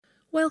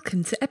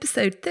Welcome to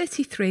episode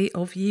 33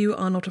 of You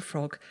Are Not a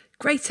Frog.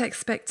 Great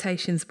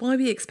expectations, why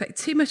we expect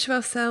too much of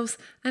ourselves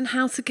and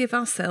how to give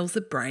ourselves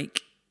a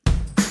break.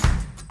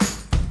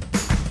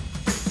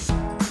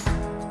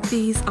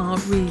 These are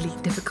really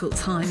difficult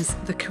times.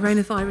 The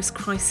coronavirus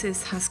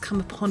crisis has come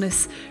upon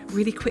us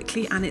really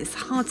quickly and it's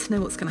hard to know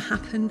what's going to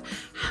happen,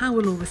 how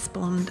we'll all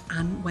respond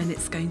and when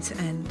it's going to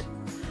end.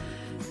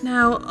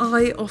 Now,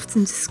 I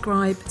often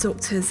describe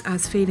doctors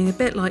as feeling a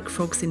bit like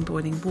frogs in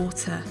boiling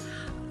water.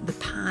 The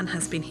pan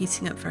has been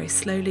heating up very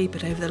slowly,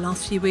 but over the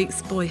last few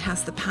weeks, boy,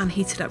 has the pan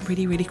heated up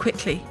really, really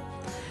quickly.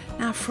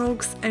 Now,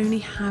 frogs only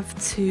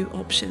have two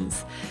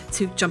options: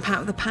 to jump out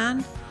of the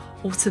pan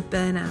or to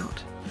burn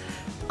out.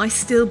 I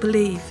still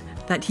believe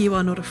that you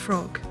are not a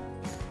frog.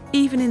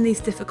 Even in these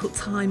difficult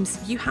times,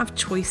 you have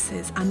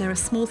choices and there are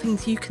small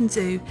things you can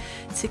do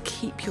to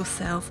keep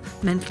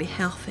yourself mentally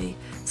healthy,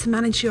 to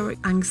manage your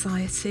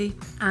anxiety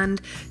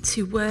and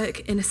to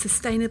work in a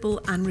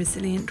sustainable and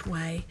resilient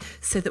way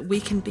so that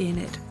we can be in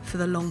it for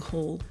the long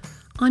haul.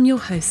 I'm your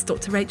host,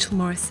 Dr. Rachel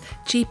Morris,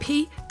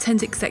 GP,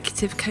 turned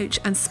executive coach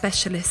and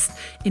specialist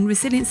in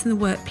resilience in the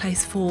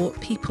workplace for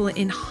people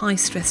in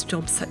high-stress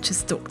jobs such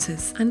as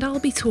doctors. And I'll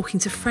be talking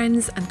to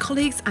friends and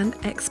colleagues and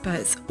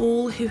experts,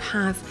 all who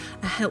have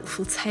a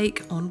helpful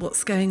take on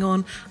what's going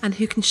on and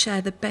who can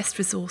share the best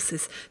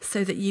resources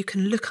so that you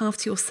can look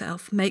after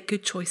yourself, make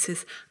good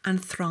choices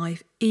and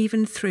thrive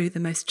even through the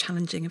most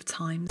challenging of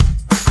times.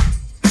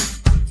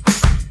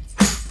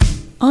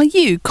 Are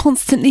you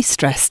constantly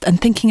stressed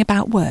and thinking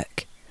about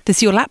work?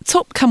 Does your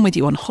laptop come with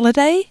you on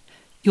holiday?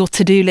 Your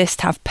to-do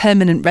list have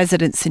permanent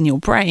residence in your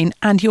brain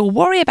and your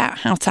worry about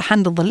how to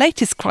handle the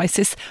latest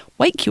crisis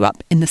wake you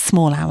up in the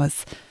small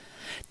hours?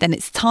 Then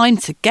it's time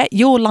to get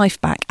your life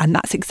back, and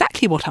that's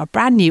exactly what our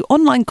brand new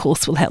online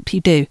course will help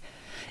you do.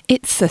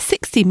 It's a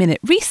 60-minute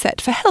reset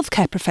for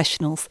healthcare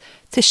professionals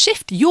to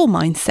shift your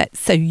mindset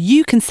so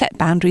you can set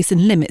boundaries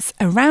and limits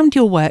around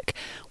your work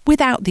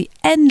without the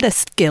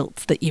endless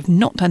guilt that you've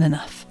not done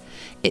enough.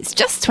 It's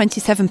just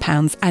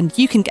 £27 and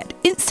you can get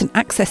instant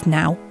access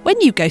now when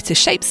you go to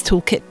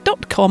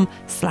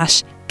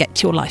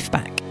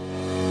shapestoolkit.com/getyourlifeback.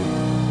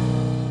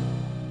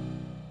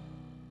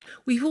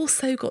 We've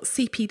also got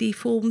CPD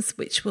forms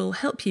which will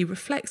help you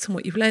reflect on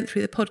what you've learned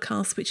through the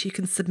podcast, which you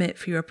can submit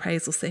for your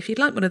appraisal. So if you'd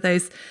like one of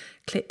those,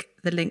 click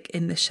the link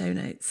in the show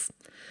notes.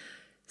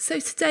 So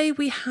today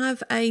we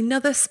have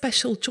another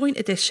special joint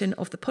edition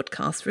of the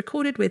podcast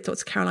recorded with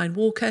Dr. Caroline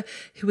Walker,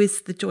 who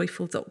is the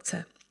Joyful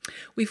Doctor.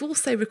 We've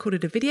also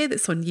recorded a video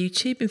that's on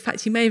YouTube. In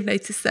fact, you may have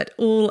noticed that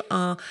all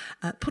our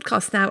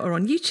podcasts now are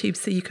on YouTube,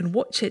 so you can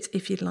watch it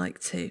if you'd like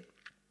to.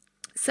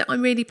 So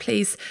I'm really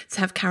pleased to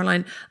have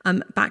Caroline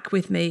back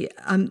with me.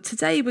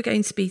 Today we're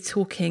going to be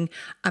talking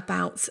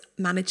about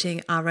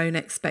managing our own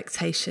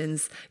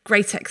expectations,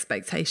 great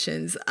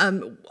expectations.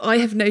 I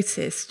have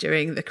noticed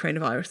during the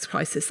coronavirus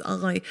crisis,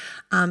 I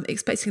am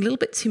expecting a little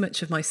bit too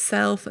much of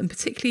myself and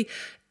particularly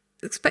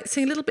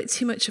expecting a little bit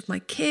too much of my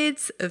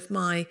kids, of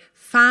my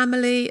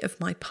family, of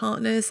my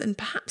partners, and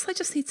perhaps I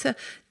just need to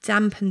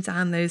dampen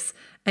down those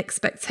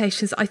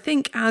expectations. I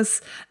think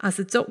as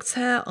a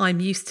doctor,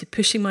 I'm used to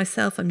pushing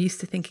myself. I'm used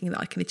to thinking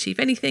that I can achieve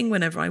anything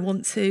whenever I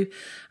want to.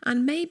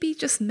 And maybe,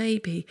 just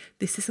maybe,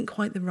 this isn't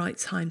quite the right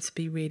time to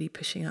be really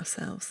pushing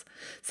ourselves.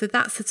 So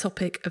that's the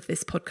topic of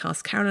this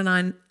podcast.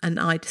 Caroline and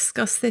I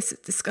discussed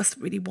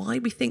really why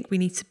we think we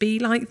need to be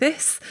like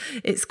this.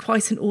 It's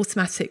quite an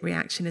automatic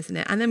reaction, isn't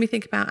it? And then we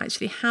think about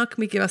actually how can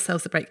we give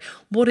ourselves a break?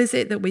 What is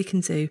it that we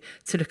can do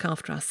to look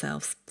after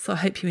ourselves? So I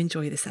hope you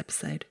enjoy this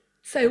episode.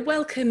 So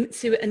welcome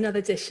to another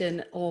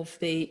edition of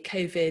the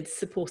COVID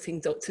Supporting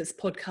Doctors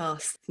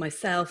podcast,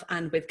 myself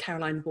and with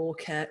Caroline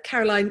Walker.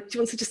 Caroline, do you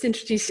want to just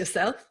introduce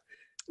yourself?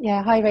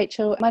 Yeah, hi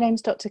Rachel. My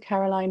name's Dr.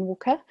 Caroline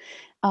Walker.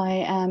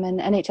 I am an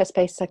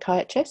NHS-based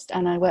psychiatrist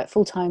and I work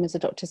full-time as a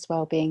doctor's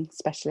wellbeing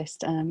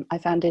specialist. I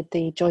founded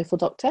the Joyful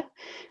Doctor,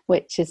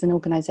 which is an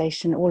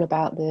organisation all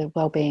about the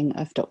wellbeing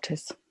of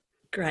doctors.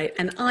 Great.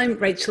 And I'm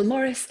Rachel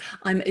Morris.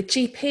 I'm a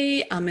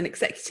GP, I'm an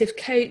executive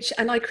coach,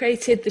 and I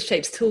created the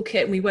Shapes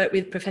Toolkit. And we work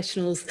with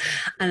professionals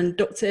and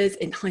doctors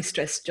in high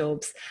stress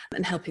jobs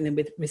and helping them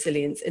with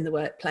resilience in the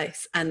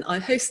workplace. And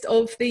I'm host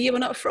of the You Are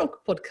Not a Frog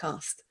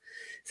podcast.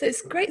 So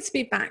it's great to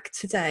be back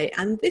today.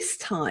 And this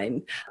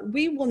time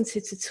we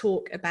wanted to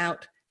talk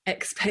about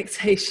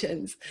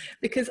expectations,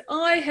 because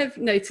I have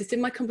noticed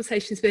in my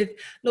conversations with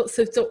lots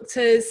of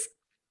doctors,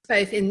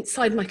 both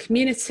inside my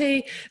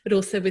community, but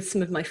also with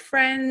some of my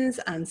friends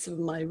and some of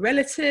my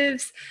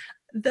relatives,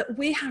 that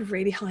we have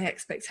really high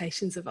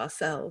expectations of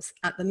ourselves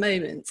at the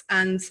moment.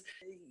 And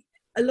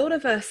a lot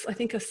of us, I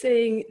think, are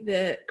seeing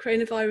the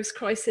coronavirus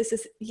crisis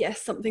as,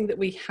 yes, something that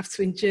we have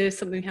to endure,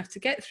 something we have to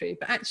get through.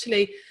 But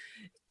actually,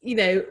 you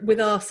know,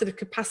 with our sort of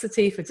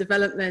capacity for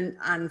development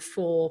and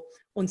for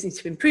wanting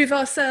to improve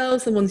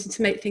ourselves and wanting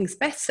to make things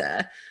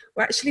better,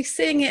 we're actually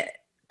seeing it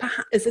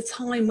perhaps as a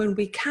time when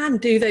we can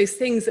do those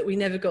things that we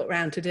never got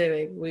round to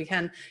doing. We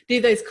can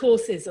do those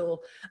courses or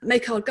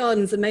make our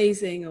gardens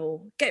amazing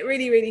or get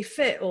really, really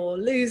fit or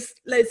lose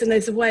loads and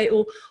loads of weight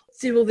or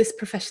do all this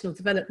professional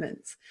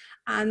development.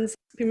 And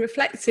been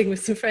reflecting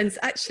with some friends,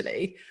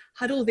 actually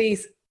had all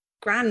these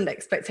grand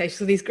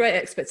expectations, all these great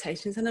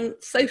expectations, and I'm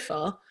so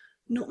far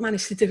not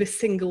managed to do a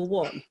single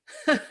one.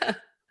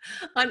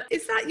 And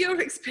is that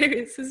your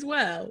experience as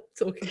well,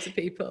 talking to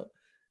people?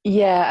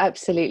 Yeah,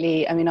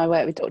 absolutely. I mean, I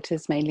work with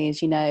doctors mainly,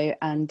 as you know,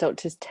 and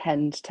doctors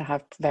tend to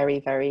have very,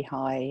 very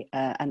high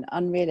and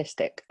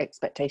unrealistic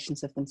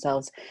expectations of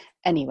themselves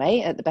anyway,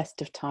 at the best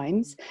of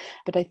times.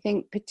 But I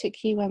think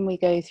particularly when we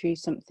go through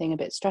something a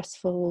bit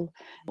stressful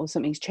or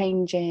something's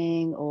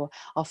changing, or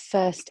our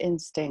first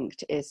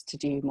instinct is to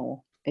do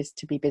more, is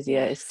to be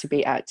busier, is to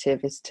be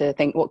active, is to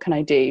think, what can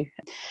I do?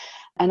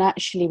 And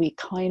actually, we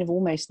kind of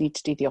almost need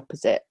to do the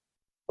opposite.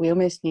 We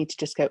almost need to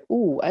just go,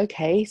 oh,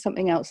 okay,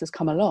 something else has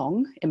come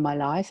along in my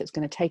life that's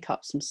going to take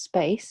up some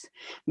space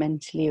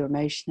mentally or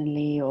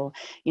emotionally, or,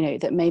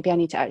 that maybe I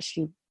need to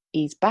actually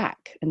ease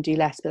back and do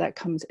less. But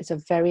it's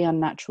a very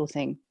unnatural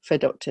thing for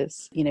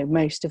doctors.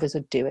 Most of us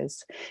are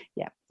doers,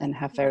 and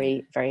have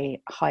very,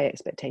 very high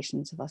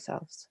expectations of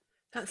ourselves.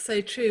 That's so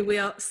true. We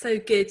are so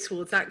geared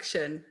towards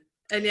action.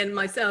 And then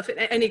myself, in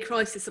any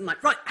crisis, I'm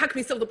like, right, how can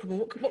we solve the problem?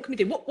 What can we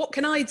do? What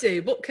can I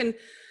do?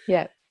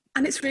 Yeah.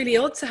 And it's really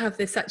odd to have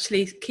this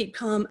actually keep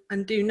calm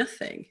and do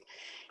nothing.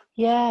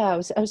 Yeah, I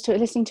was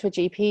listening to a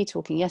GP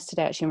talking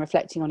yesterday, actually, and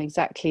reflecting on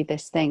exactly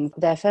this thing.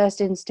 Their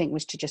first instinct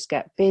was to just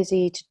get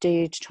busy,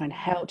 to try and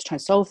help, to try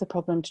and solve the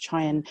problem, to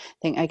try and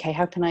think, okay,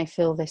 how can I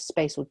fill this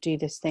space or do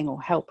this thing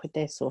or help with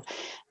this?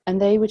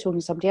 And they were talking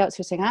to somebody else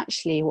who was saying,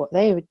 actually, what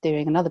they were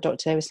doing, another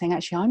doctor was saying,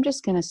 actually, I'm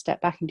just going to step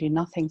back and do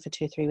nothing for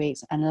 2 or 3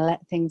 weeks and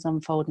let things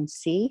unfold and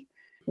see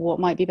what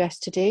might be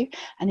best to do.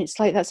 And it's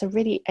like, that's a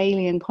really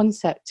alien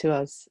concept to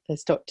us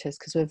as doctors,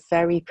 because we're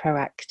very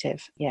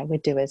proactive. Yeah, we're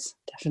doers,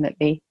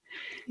 definitely.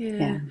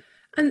 Yeah.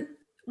 And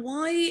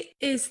why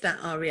is that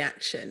our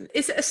reaction?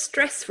 Is it a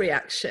stress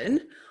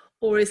reaction,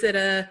 or is it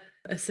a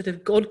sort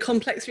of God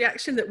complex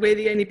reaction that we're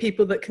the only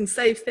people that can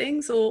save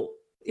things? Or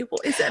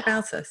what is it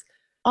about us?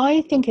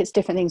 I think it's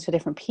different things for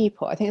different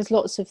people. I think there's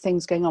lots of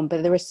things going on,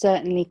 but there are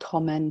certainly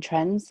common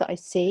trends that I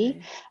see.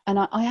 Okay. And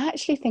I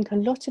actually think a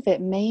lot of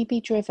it may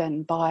be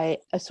driven by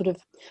a sort of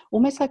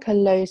almost like a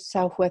low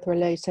self-worth or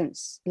a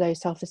low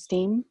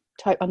self-esteem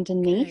type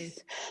underneath,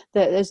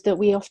 that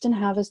we often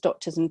have as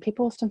doctors, and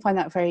people often find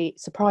that very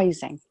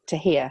surprising to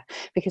hear,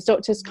 because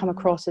doctors come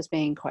across as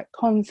being quite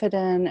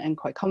confident and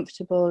quite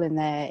comfortable in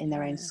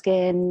their own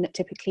skin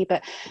typically,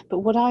 but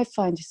what I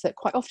find is that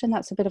quite often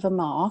that's a bit of a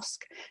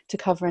mask to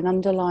cover an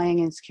underlying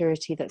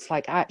insecurity that's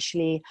like,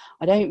 actually,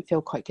 I don't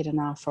feel quite good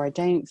enough, or I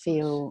don't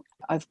feel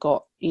I've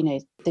got,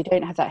 they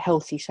don't have that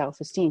healthy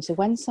self-esteem. So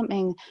when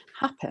something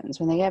happens,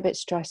 when they get a bit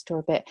stressed or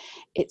a bit,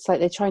 it's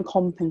like they try and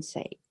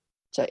compensate,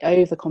 to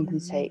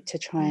overcompensate, to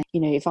try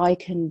and, if I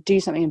can do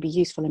something and be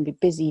useful and be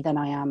busy, then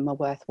I am a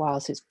worthwhile.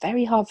 So it's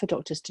very hard for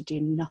doctors to do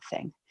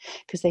nothing,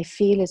 because they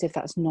feel as if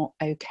that's not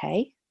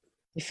okay.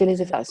 They feel as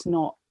if that's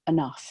not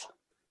enough,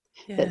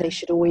 that they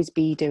should always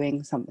be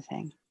doing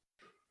something.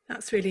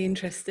 That's really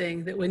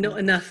interesting, that we're not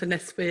enough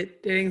unless we're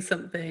doing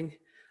something.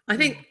 I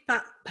think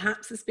that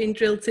perhaps has been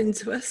drilled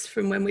into us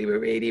from when we were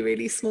really,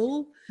 really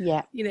small.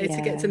 To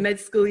get to med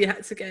school, you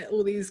had to get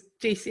all these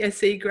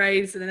GCSE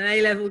grades and then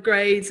A-level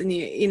grades, and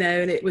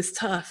and it was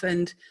tough.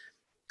 And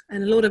a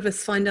lot of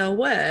us find our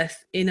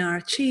worth in our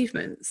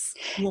achievements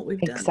and what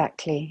we've done.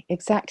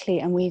 Exactly.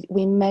 And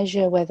we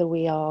measure whether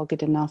we are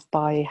good enough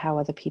by how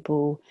other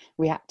people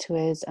react to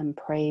us and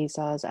praise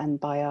us, and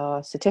by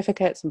our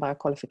certificates and by our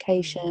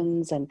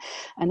qualifications. And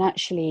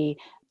actually,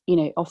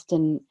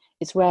 often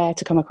it's rare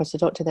to come across a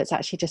doctor that's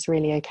actually just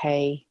really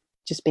okay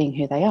just being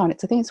who they are. And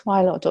I think it's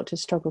why a lot of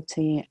doctors struggle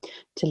to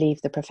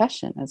leave the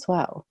profession as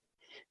well,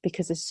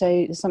 because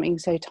there's something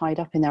so tied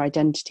up in their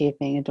identity of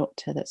being a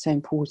doctor that's so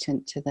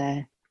important to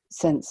their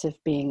sense of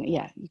being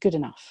good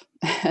enough,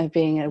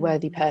 being a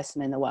worthy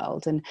person in the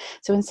world. And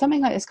so when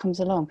something like this comes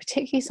along,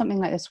 particularly something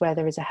like this where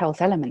there is a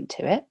health element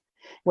to it,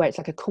 where it's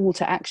like a call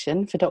to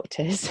action for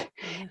doctors,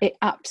 it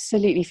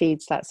absolutely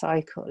feeds that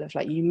cycle of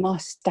like, you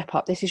must step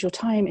up, this is your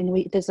time.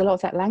 And there's a lot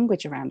of that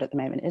language around at the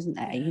moment, isn't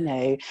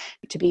there?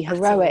 To be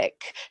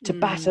heroic, to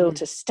battle,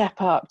 to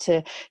step up,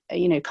 to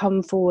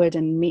come forward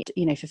and meet,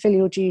 fulfill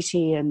your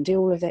duty and do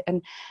all of it.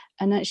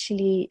 And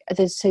actually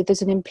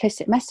there's an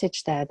implicit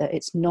message there that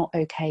it's not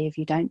okay if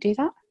you don't do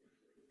that.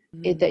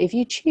 That if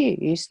you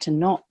choose to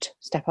not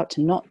step up,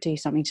 to not do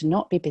something, to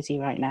not be busy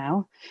right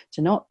now,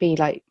 to not be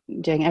like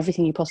doing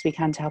everything you possibly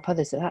can to help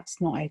others, that's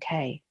not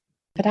okay.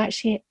 But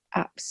actually it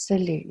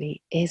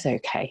absolutely is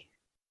okay.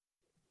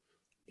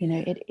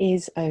 It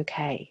is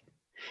okay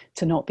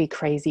to not be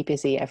crazy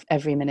busy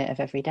every minute of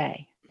every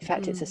day. In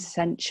fact, it's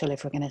essential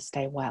if we're going to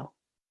stay well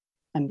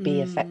and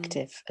be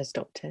effective as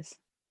doctors.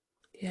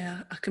 Yeah,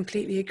 I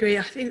completely agree.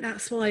 I think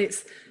that's why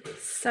it's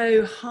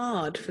so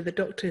hard for the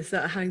doctors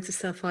that are having to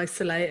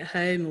self-isolate at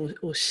home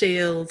or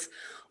shield,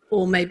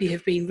 or maybe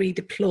have been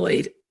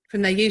redeployed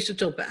from their usual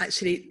job. But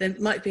actually there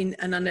might have been,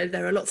 and I know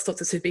there are lots of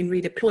doctors who've been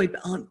redeployed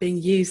but aren't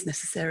being used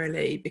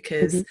necessarily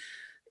because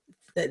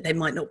they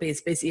might not be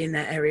as busy in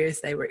their area as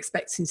they were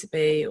expecting to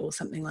be, or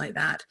something like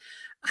that.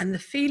 And the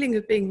feeling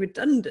of being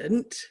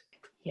redundant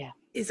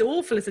is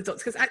awful as a doctor,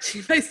 because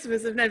actually most of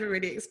us have never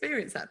really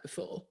experienced that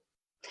before.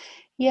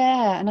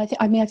 Yeah, and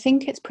I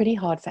think it's pretty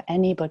hard for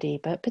anybody,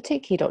 but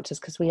particularly doctors,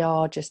 because we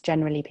are just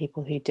generally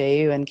people who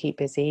do and keep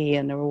busy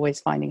and are always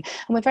finding,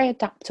 and we're very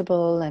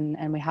adaptable,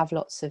 and we have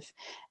lots of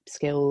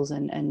skills,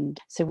 and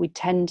so we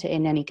tend to,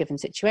 in any given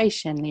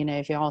situation,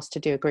 if you're asked to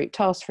do a group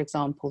task, for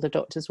example, the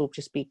doctors will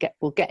just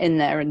will get in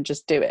there and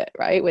just do it,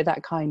 right, with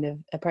that kind of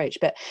approach.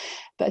 But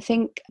I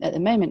think at the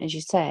moment, as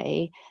you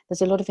say,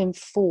 there's a lot of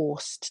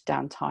enforced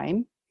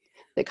downtime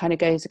that kind of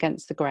goes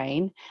against the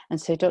grain,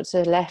 and so doctors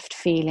are left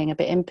feeling a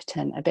bit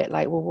impotent, a bit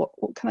like, well,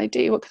 what can I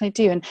do,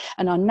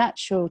 and our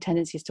natural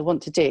tendency is to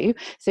want to do,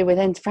 so we're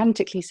then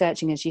frantically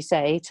searching, as you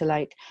say, to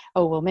like,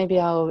 oh well, maybe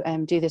I'll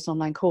do this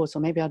online course,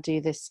 or maybe I'll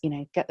do this,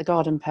 get the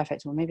garden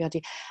perfect, or maybe I'll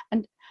do.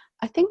 And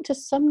I think to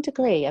some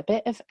degree a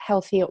bit of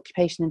healthy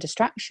occupation and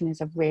distraction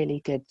is a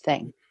really good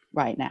thing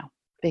right now,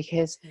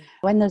 because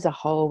when there's a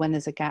hole, when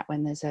there's a gap,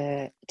 when there's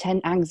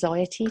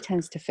anxiety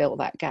tends to fill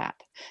that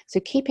gap. So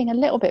keeping a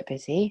little bit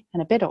busy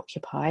and a bit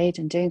occupied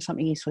and doing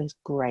something useful is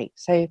great.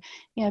 So,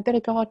 a bit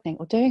of gardening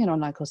or doing an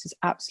online course is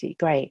absolutely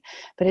great,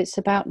 but it's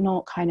about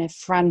not kind of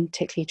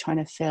frantically trying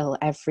to fill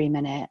every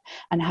minute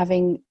and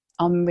having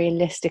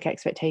unrealistic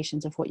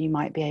expectations of what you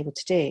might be able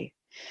to do.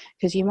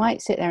 Because you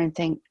might sit there and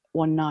think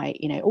one night,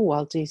 oh,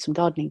 I'll do some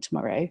gardening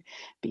tomorrow,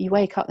 but you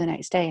wake up the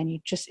next day and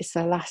it's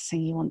the last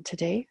thing you want to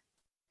do.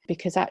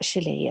 Because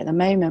actually at the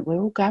moment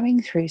we're all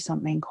going through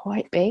something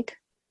quite big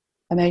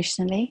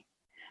emotionally,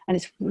 and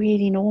it's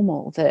really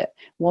normal that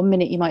one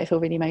minute you might feel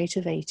really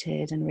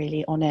motivated and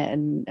really on it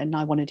and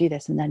I want to do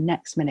this, and then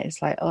next minute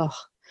it's like, oh,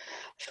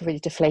 I feel really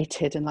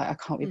deflated and like I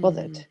can't be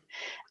bothered.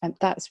 And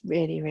that's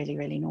really, really,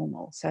 really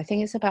normal. So I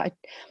think it's about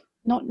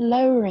not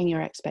lowering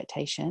your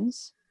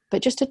expectations,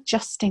 but just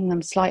adjusting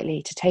them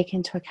slightly to take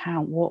into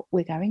account what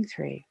we're going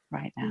through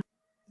right now.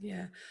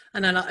 Yeah.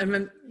 And I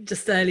remember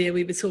just earlier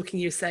we were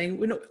talking, you were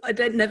saying, I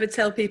don't never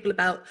tell people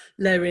about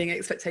lowering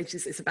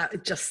expectations. It's about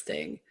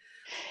adjusting.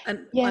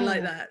 And I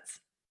like that.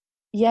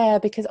 Yeah,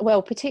 because,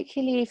 well,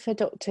 particularly for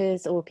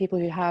doctors or people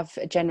who have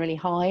generally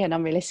high and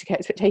unrealistic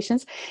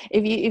expectations,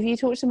 if you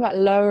talk to them about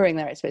lowering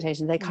their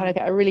expectations, they kind of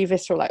get a really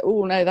visceral, like,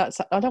 oh no,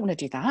 I don't want to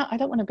do that. I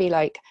don't want to be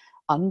like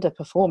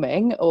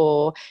underperforming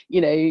or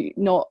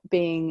not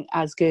being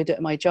as good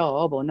at my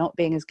job or not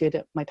being as good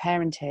at my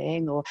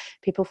parenting, or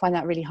people find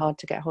that really hard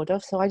to get hold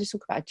of. So I just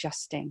talk about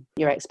adjusting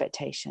your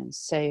expectations.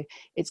 So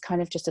it's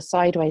kind of just a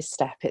sideways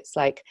step. It's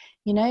like,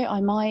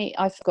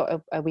 I've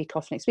got a week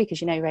off next week,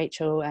 as you know,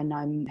 Rachel, and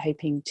I'm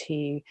hoping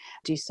to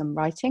do some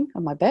writing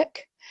on my book,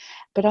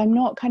 but I'm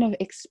not kind of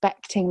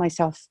expecting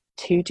myself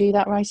to do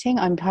that writing.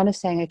 I'm kind of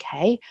saying,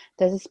 okay,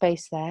 there's a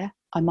space there.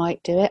 I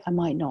might do it, I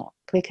might not.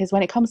 Because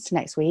when it comes to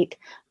next week,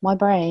 my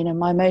brain and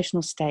my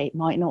emotional state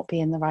might not be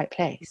in the right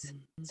place.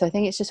 So I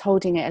think it's just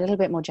holding it a little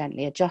bit more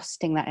gently,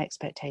 adjusting that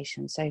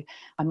expectation. So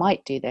I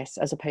might do this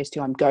as opposed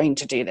to I'm going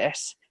to do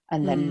this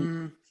and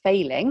then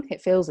failing.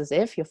 It feels as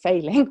if you're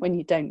failing when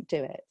you don't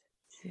do it.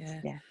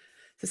 Yeah.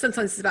 So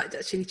sometimes it's about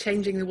actually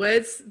changing the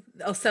words,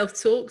 our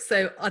self-talk.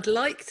 So I'd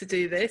like to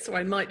do this, or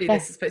I might do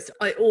this, as opposed to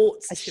I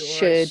ought to.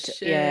 Should.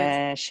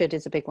 Yeah, should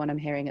is a big one I'm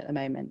hearing at the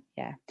moment.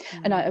 Yeah.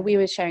 And we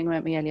were sharing,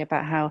 weren't we, earlier,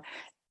 about how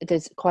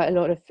there's quite a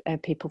lot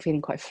of people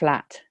feeling quite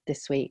flat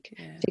this week,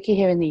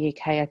 particularly here in the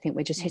UK. I think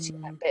we're just hitting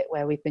that bit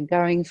where we've been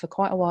going for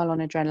quite a while on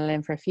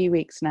adrenaline for a few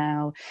weeks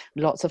now,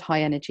 lots of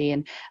high energy,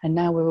 and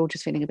now we're all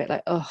just feeling a bit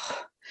like,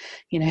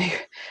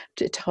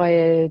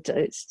 tired.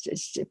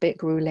 It's a bit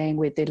grueling.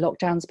 With the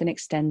lockdown's been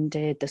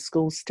extended, the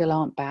schools still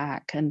aren't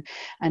back, and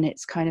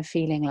it's kind of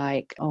feeling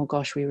like, oh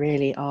gosh, we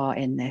really are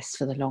in this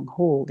for the long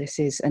haul.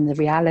 And the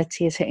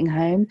reality is hitting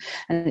home,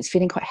 and it's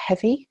feeling quite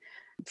heavy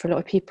for a lot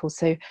of people.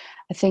 So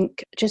I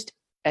think just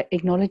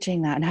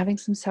acknowledging that and having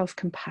some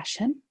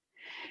self-compassion,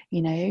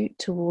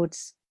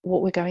 towards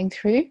what we're going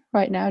through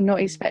right now, not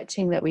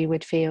expecting that we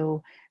would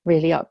feel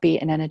really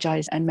upbeat and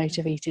energized and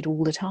motivated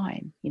all the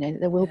time.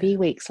 There will be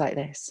weeks like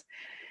this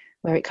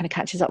where it kind of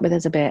catches up with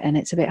us a bit and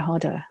it's a bit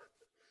harder.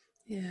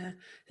 Yeah,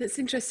 it's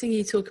interesting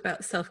you talk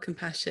about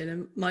self-compassion,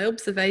 and my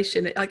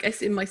observation, I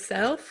guess, in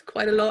myself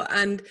quite a lot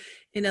and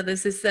in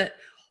others, is that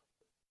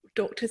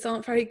doctors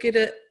aren't very good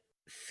at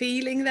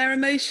feeling their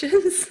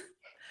emotions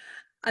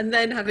and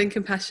then having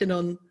compassion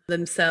on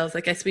themselves. I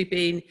guess we've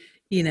been,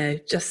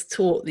 just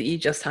taught that you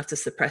just have to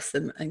suppress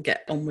them and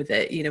get on with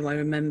it. I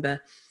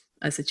remember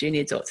as a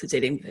junior doctor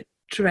dealing with a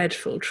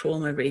dreadful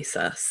trauma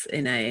resus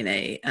in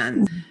A&E,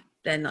 and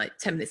then like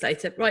 10 minutes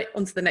later, right,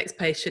 on to the next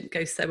patient,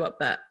 go sew up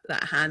that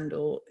hand,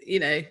 or,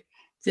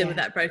 deal with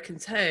that broken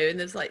toe. And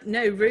there's like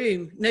no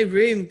room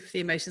for the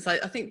emotions. I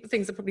think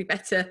things are probably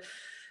better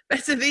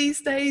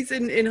these days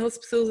in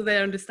hospitals.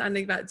 They're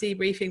understanding about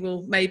debriefing.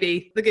 Well,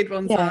 maybe the good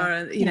ones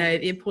are,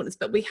 the importance,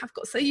 but we have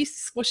got so used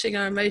to squashing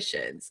our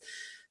emotions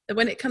that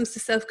when it comes to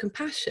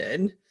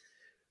self-compassion,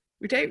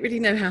 we don't really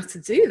know how to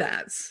do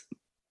that.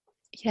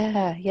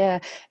 Yeah,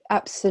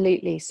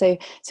 absolutely. So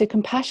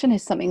compassion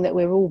is something that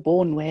we're all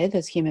born with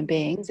as human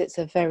beings. It's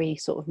a very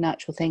sort of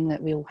natural thing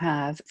that we all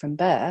have from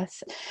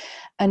birth.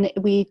 And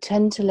we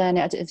tend to learn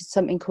it. It's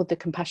something called the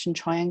compassion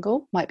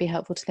triangle, might be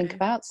helpful to think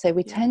about. So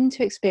we tend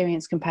to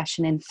experience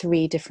compassion in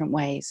 3 different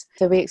ways.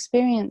 So we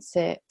experience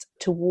it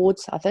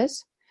towards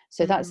others.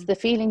 So that's the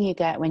feeling you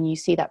get when you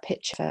see that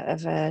picture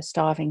of a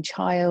starving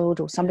child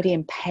or somebody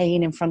in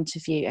pain in front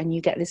of you, and you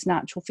get this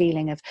natural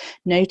feeling of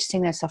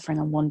noticing their suffering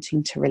and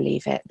wanting to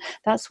relieve it.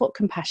 That's what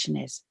compassion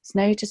is. It's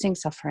noticing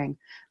suffering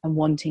and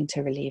wanting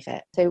to relieve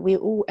it. So we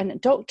all,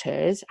 and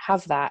doctors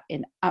have that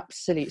in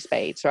absolute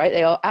spades, right?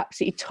 They are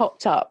absolutely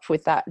topped up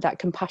with that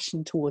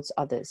compassion towards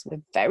others.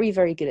 We're very,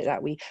 very good at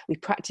that. We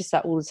practice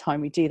that all the time.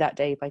 We do that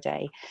day by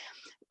day.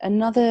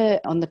 Another,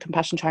 on the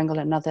compassion triangle,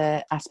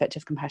 another aspect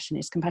of compassion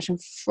is compassion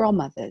from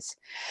others.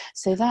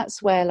 So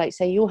that's where, like,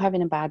 say you're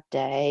having a bad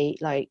day,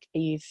 like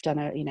you've done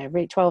a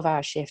really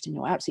 12-hour shift and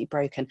you're absolutely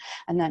broken,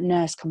 and that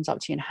nurse comes up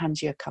to you and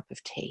hands you a cup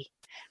of tea,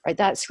 right?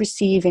 That's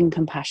receiving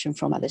compassion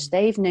from others.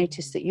 They've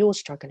noticed that you're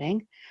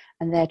struggling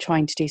and they're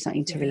trying to do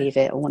something to relieve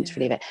it or want to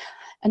relieve it.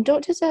 And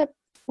doctors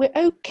we're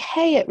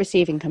okay at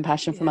receiving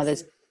compassion from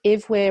others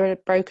if we're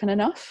broken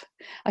enough,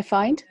 I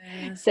find.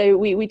 So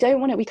we don't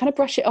want it, we kind of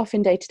brush it off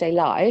in day-to-day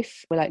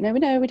life. We're like, no, we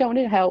don't want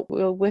to help,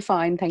 we're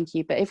fine, thank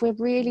you. But if we're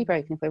really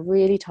broken, if we're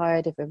really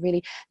tired,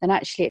 then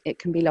actually it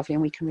can be lovely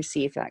and we can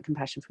receive that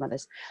compassion from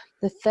others.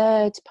 The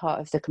third part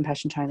of the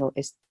compassion triangle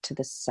is to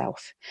the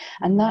self.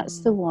 And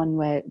that's the one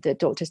where the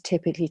doctors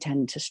typically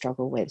tend to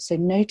struggle with. So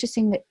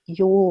noticing that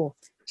you're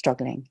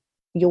struggling,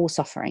 you're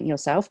suffering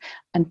yourself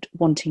and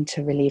wanting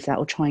to relieve that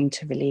or trying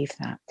to relieve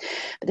that.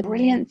 But the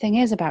brilliant thing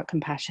is about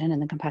compassion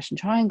and the compassion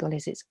triangle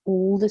is it's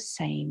all the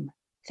same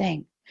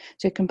thing.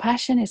 So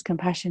compassion is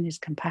compassion is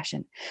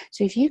compassion.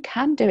 So if you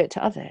can do it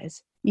to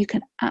others, you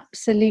can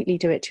absolutely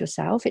do it to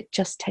yourself. It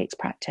just takes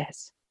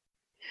practice.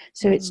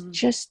 So it's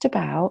just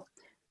about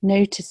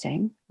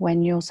noticing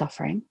when you're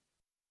suffering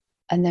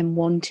and then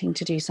wanting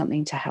to do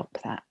something to help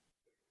that.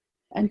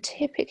 And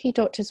typically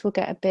doctors will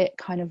get a bit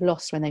kind of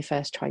lost when they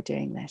first try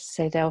doing this.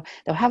 So they'll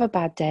have a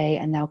bad day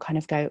and they'll kind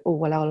of go, oh,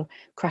 well, I'll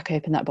crack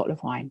open that bottle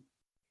of wine.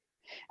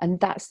 And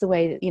that's the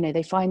way that,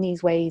 they find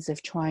these ways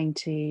of trying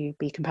to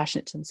be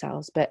compassionate to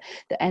themselves, but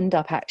that end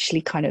up actually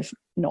kind of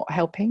not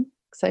helping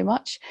so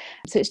much.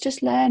 So it's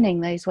just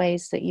learning those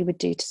ways that you would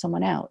do to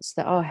someone else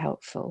that are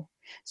helpful.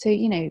 So,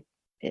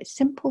 it's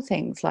simple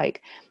things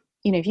like,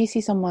 if you see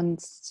someone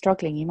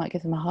struggling, you might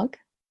give them a hug.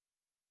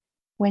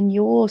 When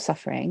you're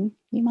suffering,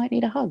 you might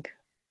need a hug.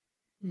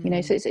 So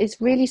it's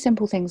really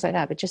simple things like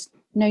that, but just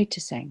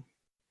noticing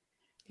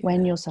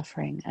when you're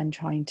suffering and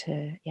trying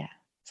to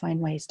find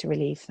ways to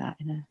relieve that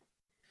in a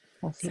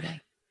healthy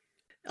way.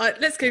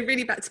 Let's go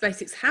really back to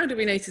basics. How do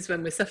we notice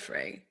when we're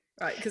suffering?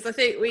 Right, because I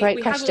think we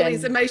have all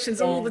these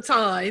emotions all the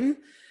time,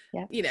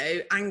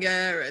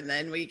 anger, and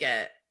then we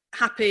get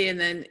happy, and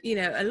then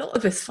a lot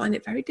of us find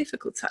it very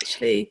difficult to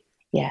actually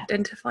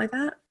identify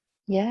that.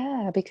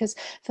 Yeah, because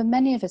for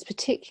many of us,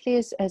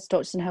 particularly as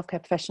doctors and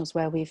healthcare professionals,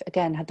 where we've,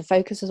 again, had the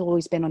focus has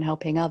always been on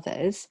helping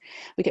others,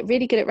 we get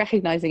really good at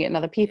recognizing it in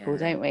other people,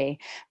 don't we?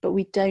 But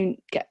we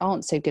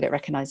aren't so good at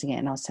recognizing it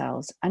in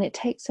ourselves. And it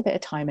takes a bit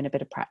of time and a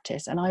bit of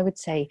practice. And I would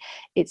say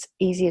it's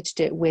easier to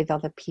do it with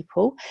other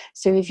people.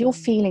 So if you're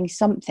feeling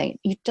something,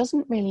 it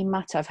doesn't really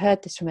matter. I've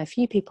heard this from a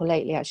few people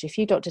lately, actually, a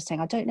few doctors saying,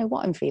 I don't know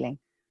what I'm feeling.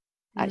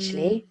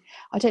 Actually,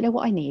 I don't know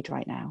what I need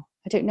right now.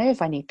 I don't know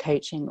if I need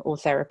coaching or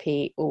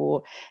therapy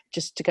or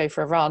just to go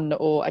for a run,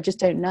 or I just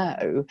don't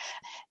know.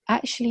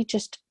 Actually,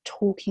 just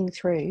talking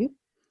through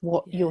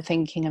what you're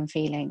thinking and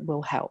feeling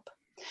will help.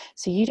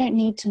 So you don't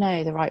need to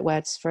know the right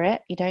words for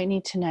it. You don't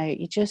need to know.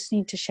 You just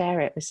need to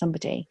share it with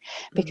somebody,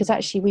 because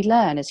actually we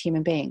learn as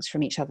human beings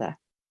from each other.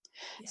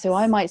 Yes. So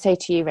I might say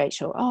to you,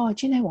 Rachel, oh,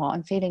 do you know what?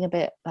 I'm feeling a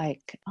bit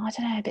like,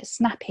 a bit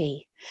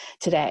snappy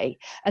today.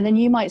 And then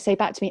you might say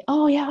back to me,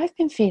 oh yeah, I've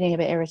been feeling a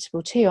bit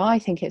irritable too. I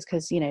think it's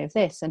because, of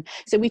this. And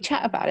so we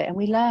chat about it and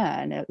we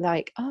learn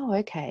like, oh,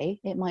 okay,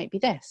 it might be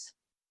this.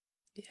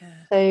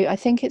 Yeah. So I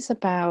think it's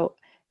about,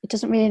 it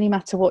doesn't really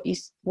matter what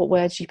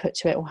words you put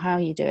to it or how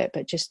you do it,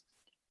 but just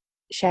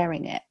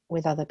sharing it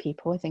with other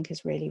people, I think,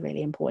 is really,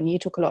 really important. You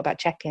talk a lot about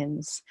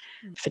check-ins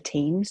for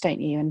teams, don't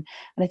you? And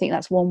I think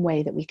that's one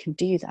way that we can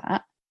do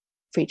that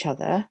for each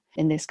other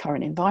in this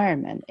current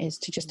environment, is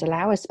to just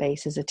allow a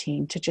space as a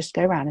team to just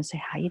go around and say,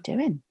 how you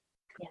doing?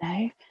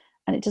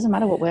 And it doesn't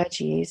matter what words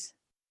you use.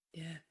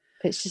 Yeah.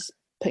 But it's just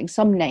putting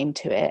some name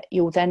to it.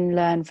 You'll then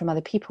learn from other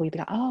people. You'll be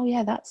like, oh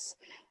yeah,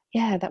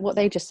 that what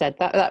they just said,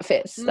 that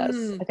fits.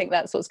 I think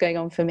that's what's going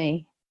on for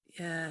me.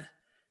 Yeah.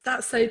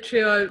 That's so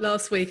true.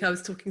 Last week I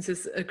was talking to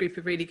a group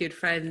of really good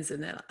friends,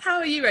 and they're like, how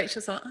are you, Rachel?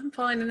 I was like, I'm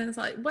fine. And then I was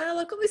like, well,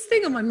 I've got this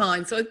thing on my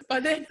mind. So by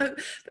the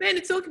end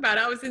of talking about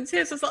it, I was in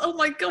tears. I was like, oh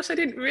my gosh, I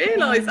didn't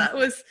realise I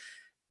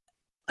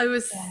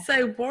was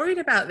so worried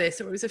about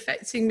this, or it was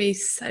affecting me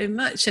so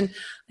much. And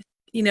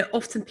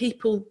often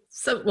people,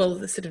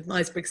 the sort of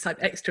Myers-Briggs type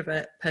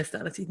extrovert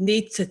personality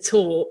need to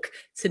talk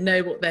to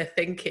know what they're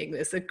thinking.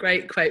 There's a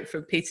great quote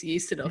from Peter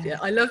Ustinov. Yeah,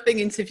 I love being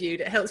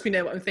interviewed. It helps me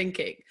know what I'm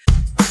thinking.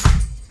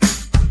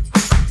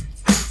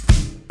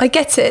 I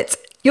get it.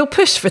 You're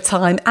pushed for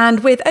time,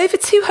 and with over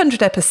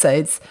 200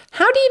 episodes,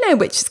 how do you know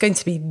which is going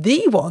to be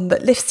the one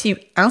that lifts you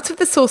out of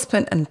the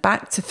saucepan and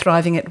back to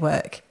thriving at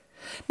work?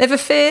 Never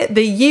fear,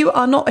 the You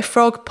Are Not a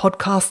Frog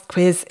podcast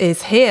quiz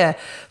is here.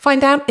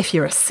 Find out if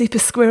you're a super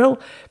squirrel,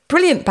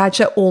 brilliant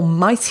badger or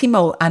mighty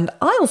mole, and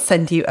I'll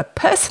send you a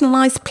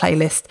personalised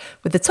playlist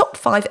with the top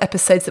 5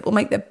 episodes that will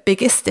make the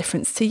biggest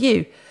difference to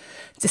you.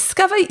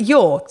 Discover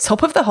your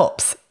top of the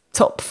hops,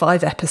 top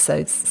 5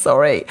 episodes,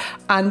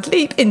 and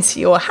leap into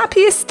your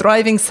happiest,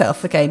 thriving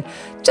self again.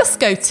 Just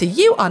go to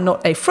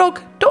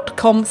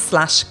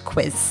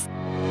youarenotafrog.com/quiz.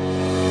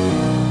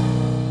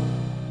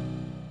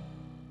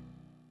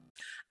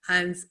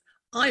 And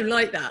I'm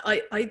like that.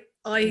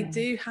 I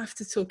do have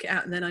to talk it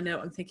out, and then I know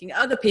what I'm thinking.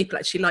 Other people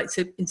actually like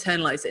to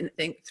internalize it and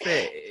think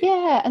through.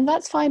 Yeah, and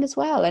that's fine as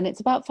well. And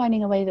it's about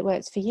finding a way that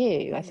works for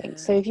you, I think.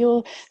 So if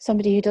you're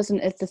somebody who doesn't,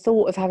 if the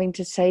thought of having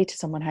to say to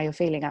someone how you're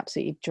feeling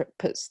absolutely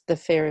puts the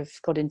fear of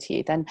God into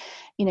you, then,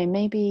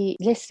 maybe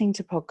listening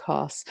to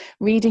podcasts,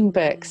 reading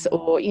books,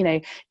 or,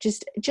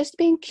 just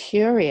being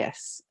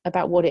curious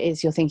about what it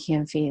is you're thinking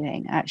and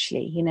feeling,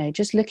 actually,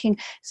 just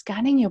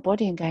scanning your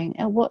body and going,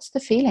 oh, what's the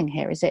feeling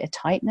here? Is it a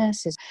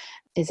tightness?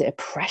 Is it a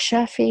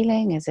pressure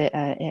feeling? Is it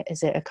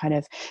a kind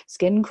of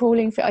skin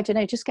crawling? I don't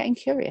know, just getting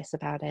curious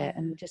about it.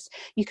 And just,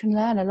 you can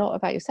learn a lot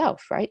about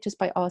yourself, right? Just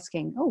by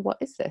asking, oh, what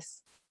is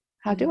this?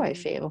 How do I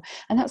feel?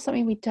 And that's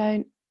something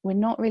we're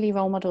not really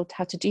role modeled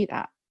how to do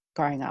that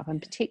growing up.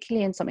 And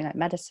particularly in something like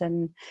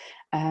medicine,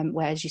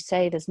 where, as you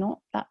say, there's not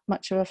that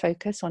much of a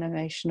focus on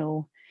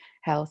emotional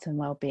health and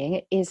well-being.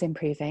 It is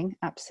improving,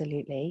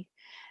 absolutely.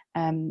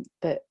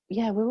 But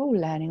yeah, we're all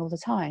learning all the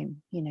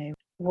time,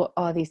 what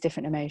are these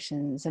different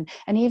emotions, and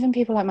even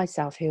people like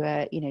myself who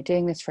are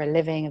doing this for a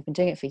living, have been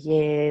doing it for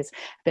years,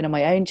 been on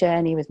my own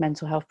journey with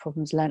mental health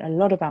problems, learned a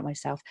lot about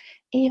myself.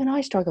 Even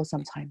I struggle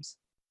sometimes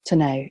to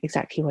know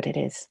exactly what it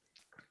is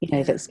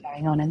that's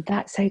going on, and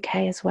that's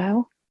okay as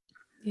well.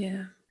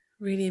 Yeah,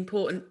 really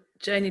important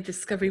journey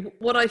discovery.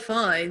 What I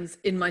find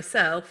in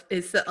myself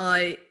is that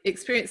I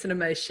experience an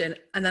emotion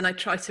and then I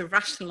try to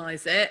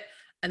rationalize it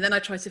and then I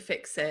try to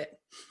fix it.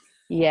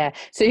 Yeah.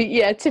 So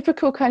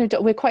typical kind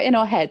of, we're quite in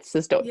our heads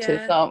as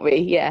doctors, aren't we?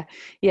 Yeah.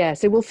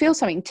 So we'll feel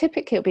something.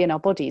 Typically it'll be in our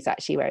bodies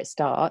actually where it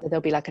starts.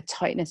 There'll be like a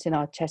tightness in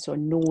our chest, or a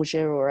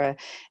nausea, or a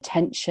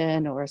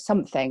tension, or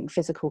something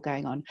physical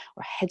going on,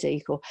 or a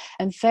headache,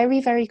 and very,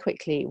 very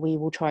quickly we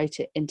will try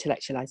to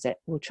intellectualize it.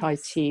 We'll try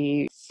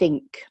to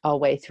think our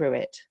way through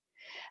it.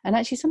 And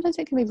actually sometimes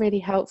it can be really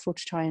helpful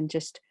to try and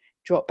just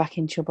drop back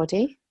into your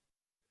body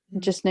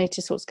and just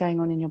notice what's going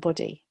on in your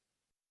body.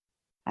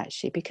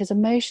 Actually, because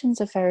emotions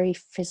are very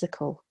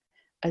physical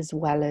as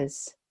well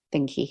as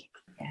thinky.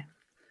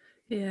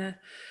 Yeah.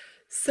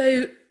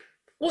 So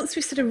once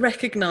we sort of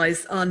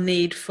recognize our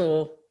need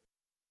for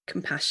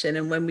compassion,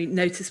 and when we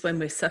notice when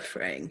we're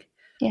suffering,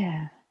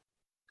 well,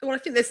 I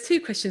think there's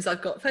 2 questions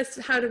I've got.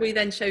 First, how do we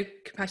then show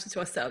compassion to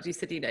ourselves? You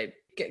said,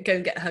 go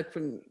and get a hug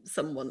from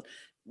someone.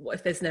 What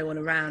if there's no one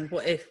around?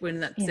 What if we're in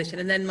that position?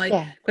 And then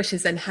my question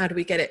is then, how do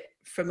we get it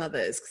from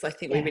others? Because I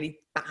think we're really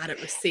bad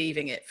at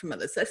receiving it from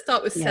others. So let's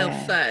start with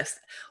self first.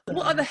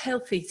 What other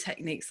healthy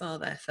techniques are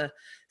there for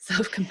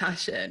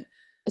self-compassion?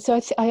 So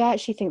I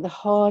actually think the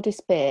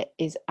hardest bit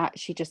is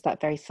actually just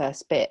that very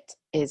first bit,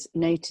 is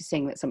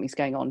noticing that something's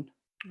going on.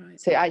 Right.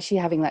 So actually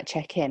having that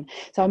check-in.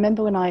 So I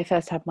remember when I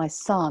first had my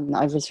son,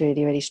 I was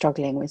really, really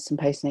struggling with some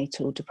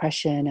postnatal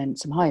depression and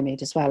some high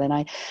mood as well.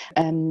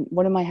 And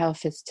one of my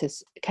health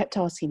visitors kept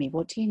asking me,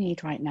 what do you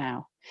need right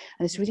now?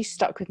 And this really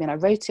stuck with me. And I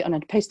wrote it on a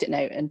Post-it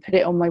note and put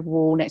it on my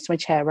wall next to my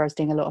chair where I was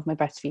doing a lot of my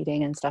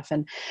breastfeeding and stuff.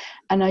 And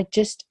I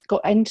just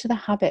got into the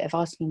habit of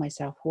asking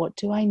myself, what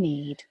do I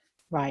need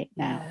right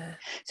now?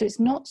 So it's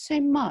not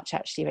so much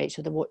actually,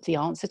 Rachel, the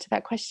answer to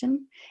that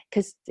question,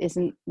 because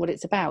isn't what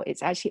it's about.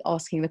 It's actually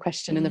asking the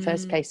question in the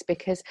first place,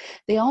 because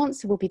the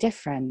answer will be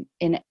different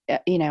in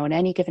on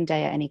any given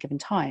day at any given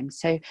time.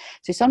 So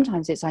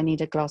sometimes it's, I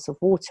need a glass of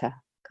water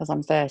because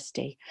I'm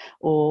thirsty,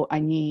 or I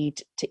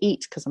need to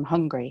eat because I'm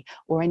hungry,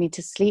 or I need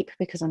to sleep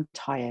because I'm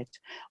tired,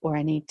 or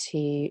I need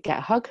to get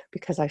a hug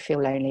because I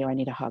feel lonely, or I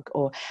need a hug,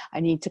 or I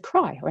need to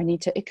cry, or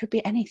it could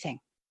be anything.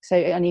 So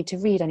I need to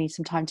read, I need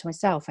some time to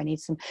myself,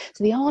 so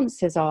the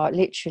answers are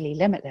literally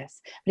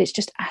limitless, but it's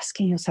just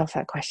asking yourself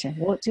that question,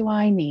 what do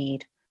I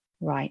need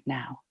right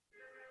now?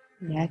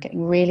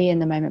 Getting really in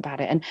the moment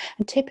about it. And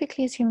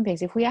typically as human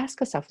beings, if we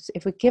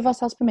give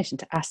ourselves permission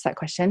to ask that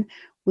question,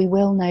 we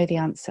will know the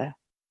answer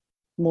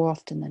more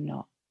often than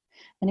not.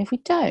 And if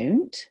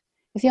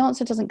the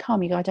answer doesn't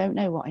come, you go, I don't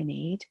know what I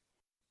need.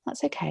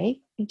 That's okay.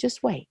 You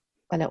just wait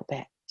a little bit.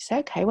 You say,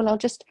 okay, well, I'll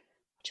just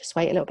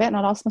wait a little bit and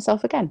I'll ask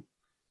myself again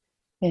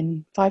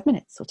in 5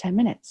 minutes or 10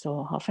 minutes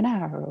or half an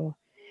hour, or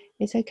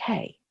it's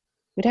okay.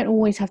 We don't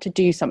always have to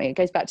do something. It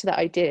goes back to that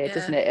idea,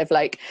 doesn't it, of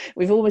like,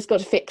 we've always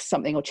got to fix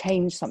something or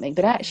change something.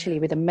 But actually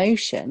with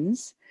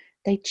emotions,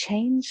 they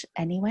change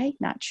anyway,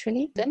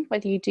 naturally. Then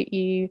whether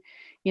you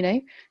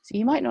know, so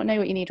you might not know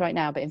what you need right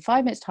now, but in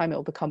 5 minutes time, it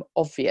will become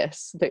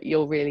obvious that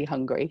you're really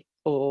hungry,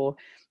 or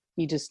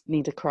you just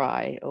need to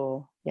cry,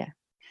 or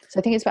So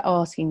I think it's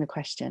about asking the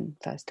question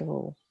first of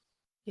all.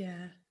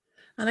 Yeah.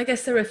 And I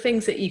guess there are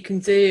things that you can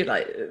do,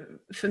 like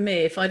for me,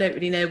 if I don't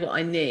really know what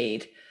I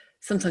need,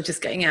 sometimes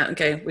just getting out and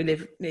going, we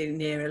live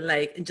near a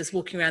lake, and just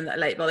walking around that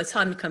lake. By the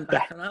time you come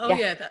back, I'm like, oh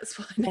yeah, that's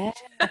fine.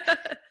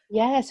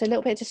 So a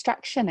little bit of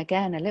distraction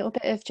again, a little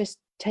bit of just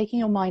taking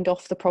your mind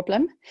off the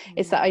problem.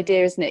 It's that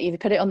idea, isn't it? You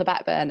put it on the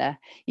back burner,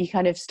 you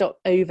kind of stop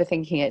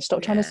overthinking it,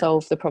 stop trying to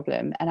solve the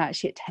problem, and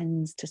actually it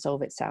tends to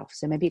solve itself.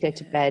 So maybe you go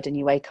to bed and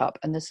you wake up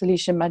and the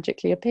solution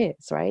magically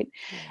appears, right?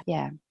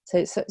 So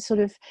it's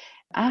sort of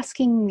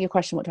asking your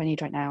question, what do I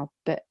need right now?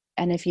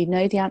 And if you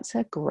know the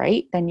answer,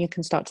 great, then you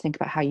can start to think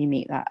about how you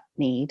meet that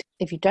need.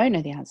 If you don't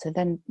know the answer,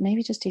 then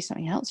maybe just do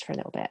something else for a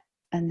little bit,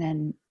 and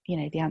then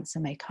the answer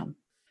may come.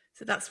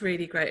 So that's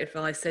really great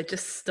advice. So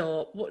just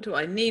stop. What do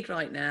I need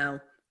right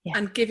now?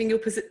 And giving your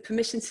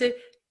permission to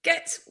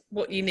get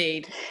what you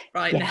need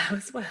right now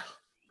as well.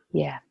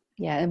 Yeah.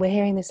 And we're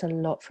hearing this a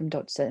lot from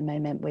doctors at the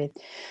moment, with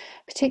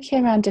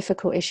particularly around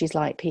difficult issues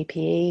like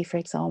PPE, for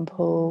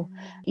example,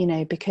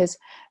 because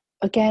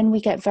again, we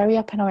get very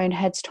up in our own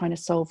heads trying to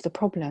solve the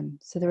problem.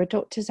 So there are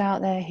doctors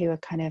out there who are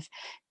kind of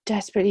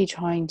desperately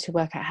trying to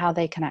work out how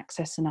they can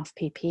access enough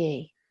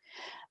PPE.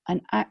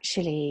 And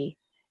actually,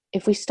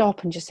 if we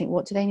stop and just think,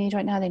 what do they need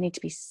right now? They need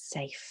to be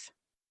safe.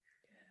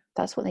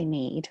 That's what they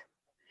need.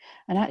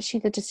 And actually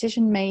the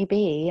decision may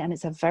be, and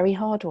it's a very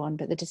hard one,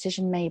 but the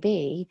decision may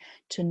be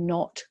to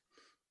not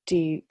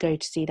go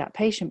to see that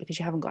patient because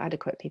you haven't got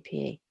adequate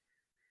PPE.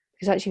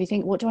 Because actually if you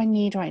think, what do I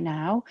need right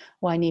now?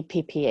 Well, I need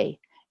PPE.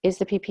 Is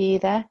the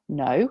PPE there?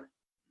 No.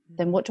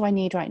 Then what do I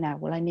need right now?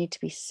 Well, I need to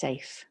be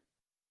safe.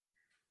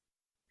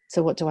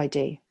 So what do I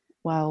do?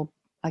 Well,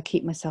 I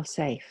keep myself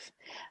safe.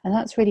 And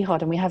that's really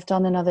hard. And we've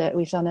done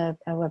a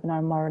webinar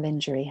on moral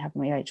injury, haven't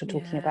we, Rachel,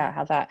 talking about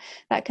how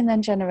that can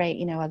then generate,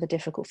 other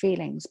difficult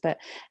feelings. But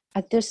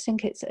I just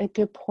think it's a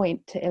good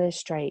point to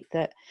illustrate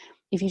that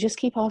if you just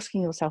keep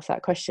asking yourself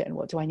that question,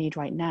 what do I need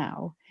right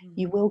now?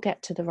 You will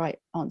get to the right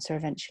answer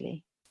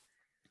eventually,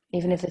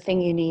 even if the thing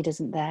you need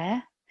isn't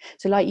there.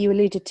 So like you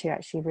alluded to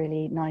actually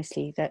really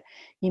nicely, that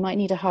you might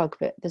need a hug,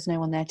 but there's no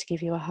one there to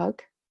give you a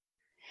hug.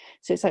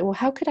 So it's like, well,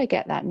 how could I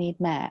get that need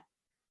met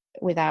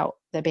without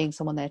there being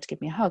someone there to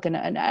give me a hug?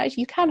 And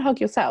you can hug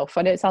yourself.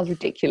 I know it sounds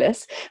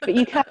ridiculous, but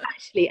you can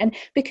actually. And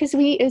because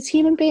we as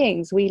human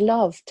beings, we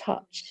love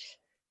touch.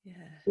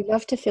 We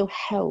love to feel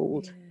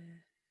held.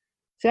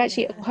 So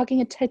actually hugging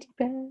a teddy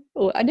bear,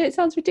 or I know it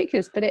sounds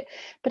ridiculous, but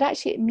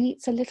actually it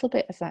meets a little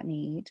bit of that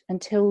need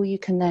until you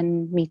can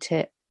then meet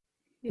it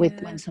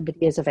with when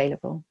somebody is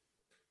available.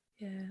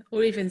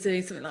 Or even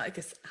doing something like, I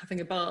guess,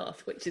 having a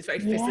bath, which is very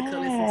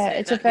physical, isn't it?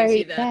 It's a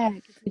very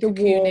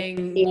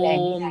cocooning,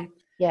 warm,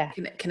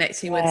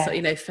 connecting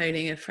with,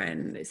 phoning a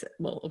friend. Is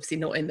obviously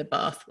not in the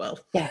bath. Well,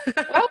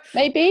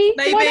 maybe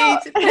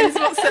depends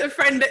what sort of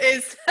friend it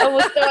is.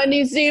 We'll start a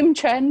new Zoom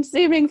trend,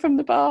 zooming from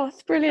the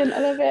bath. Brilliant, I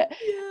love it.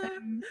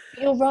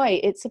 You're right.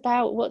 It's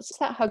about, what's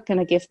that hug going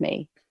to give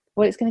me?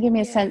 Well, it's going to give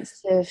me a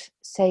sense of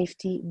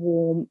safety,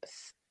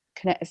 warmth,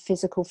 a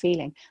physical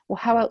feeling. Well,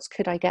 how else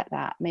could I get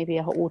that? Maybe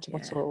a hot water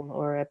bottle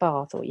or a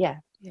bath, or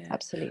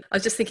absolutely. I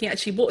was just thinking,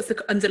 actually, what's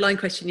the underlying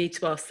question you need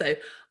to ask? So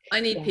I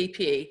need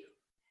PPE.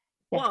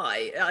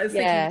 Why? I was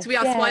thinking, to be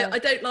asked why. I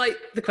don't like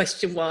the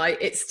question why.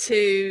 It's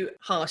too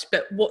harsh.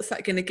 But what's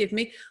that going to give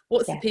me?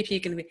 What's the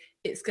PPE going to be?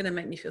 It's going to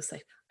make me feel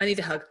safe. I need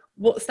a hug.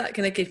 What's that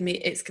going to give me?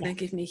 It's going to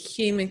give me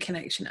human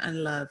connection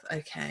and love.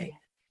 Okay.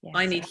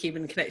 I need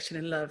human connection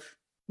and love.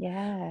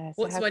 So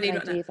what do I need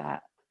right now?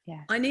 That?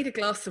 I need a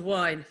glass of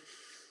wine.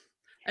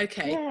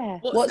 Okay.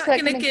 What's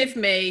that going to give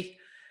me?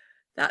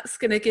 That's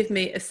going to give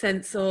me a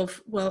sense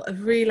of,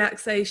 of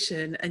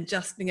relaxation and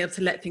just being able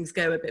to let things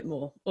go a bit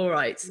more. All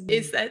right.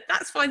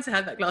 That's fine to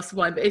have that glass of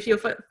wine, but if you're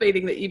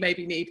feeling that you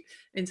maybe need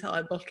an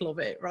entire bottle of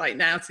it right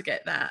now to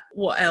get that,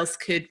 what else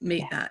could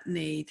meet that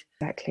need?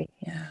 Exactly.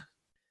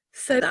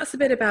 So that's a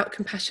bit about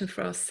compassion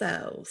for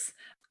ourselves.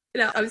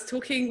 I was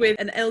talking with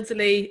an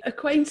elderly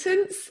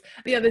acquaintance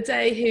the other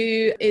day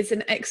who is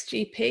an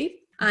ex-GP,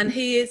 and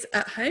he is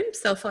at home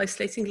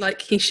self-isolating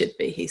like he should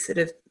be. He's sort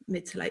of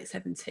mid to late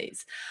 70s.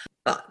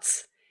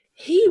 But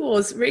he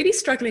was really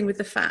struggling with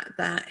the fact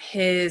that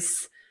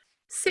his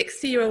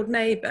 60-year-old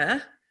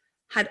neighbour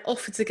had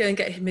offered to go and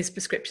get him his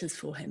prescriptions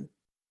for him.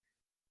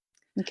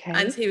 Okay.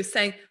 And he was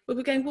saying,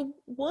 we're going,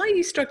 why are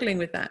you struggling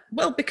with that?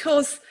 Well,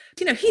 because,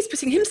 he's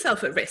putting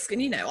himself at risk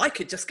and, I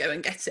could just go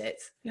and get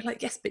it. You're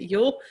like, yes, but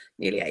you're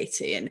nearly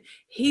 80 and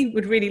he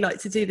would really like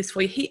to do this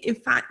for you. In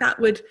fact, that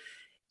would...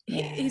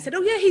 He said,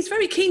 he's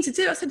very keen to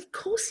do it. I said, of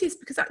course he is,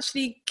 because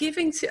actually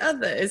giving to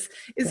others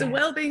is a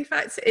well-being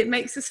factor. It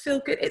makes us feel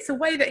good. It's a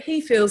way that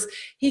he feels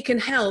he can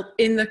help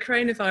in the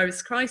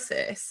coronavirus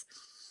crisis.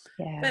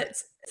 Yeah. But,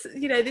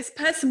 you know, this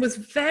person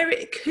found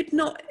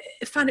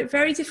it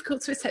very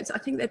difficult to accept. I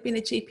think they've been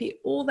a GP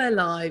all their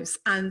lives,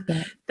 and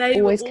Yeah. they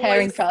Always were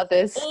caring for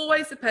others.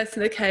 always the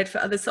person who cared for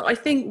others. So I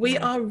think we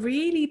Yeah. are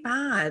really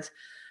bad at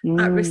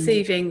Mm.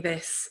 receiving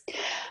this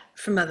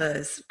from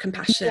others,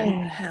 compassion,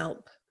 Yeah.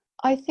 help.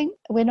 I think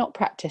we're not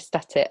practiced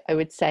at it, I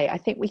would say. I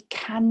think we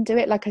can do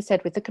it, like I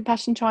said, with the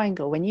compassion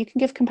triangle. When you can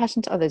give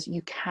compassion to others,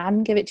 you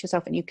can give it to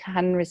yourself and you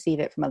can receive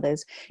it from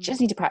others. You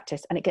just need to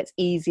practice, and it gets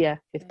easier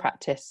with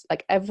practice.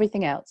 Like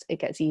everything else, it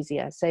gets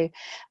easier. So,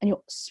 and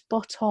you're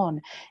spot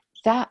on.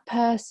 That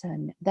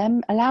person,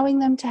 allowing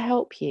them to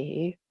help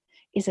you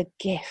is a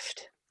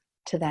gift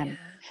to them,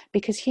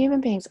 because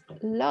human beings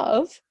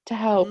love to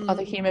help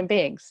other human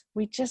beings.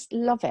 We just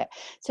love it.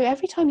 So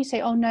every time you say,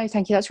 oh no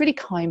thank you, that's really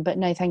kind, but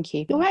no thank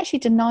you, you're actually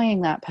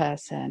denying that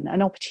person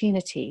an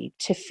opportunity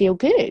to feel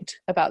good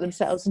about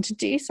themselves and to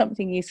do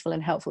something useful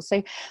and helpful.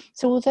 So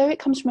although it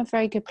comes from a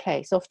very good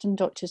place, often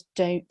doctors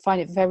don't find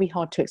it very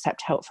hard to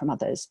accept help from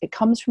others. It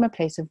comes from a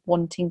place of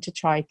wanting to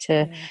try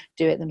to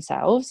do it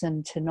themselves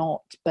and to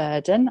not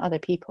burden other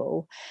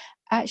people.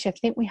 Actually, I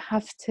think we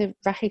have to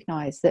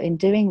recognize that in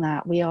doing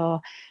that,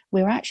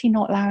 we're actually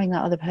not allowing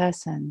that other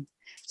person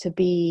to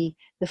be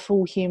the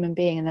full human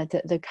being, and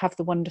that they have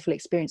the wonderful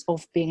experience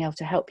of being able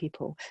to help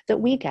people that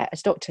we get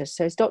as doctors.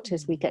 So as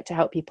doctors, we get to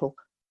help people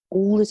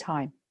all the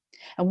time.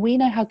 And we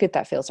know how good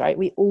that feels, right?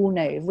 We all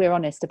know, if we're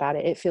honest about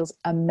it, it feels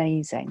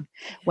amazing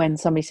when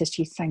somebody says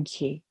to you,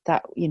 thank you,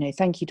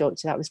 thank you,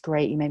 doctor, that was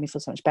great. You made me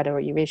feel so much better, or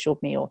you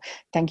reassured me, or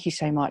thank you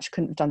so much,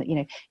 couldn't have done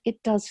that.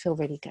 It does feel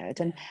really good.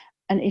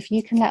 And if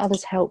you can let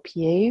others help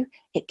you,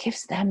 it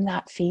gives them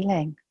that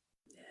feeling.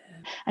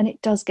 And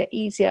it does get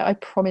easier. I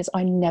promise,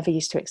 I never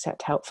used to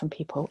accept help from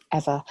people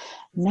ever.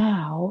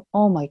 Now,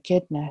 oh my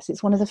goodness,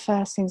 it's one of the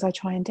first things I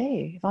try and do.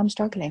 If I'm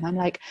struggling, I'm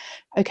like,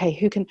 okay,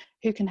 who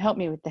can help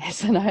me with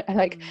this? And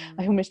I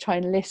almost try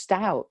and list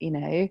out,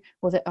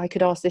 well, that I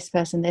could ask this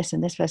person this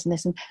and this person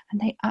this, and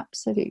they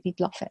absolutely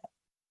love it.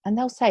 And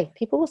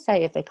people will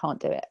say if they can't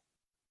do it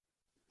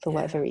for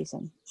whatever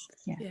reason.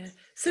 Yeah.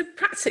 So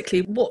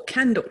practically, what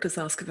can doctors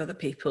ask of other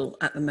people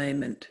at the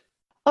moment?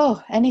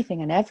 Oh,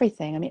 anything and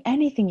everything. I mean,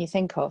 anything you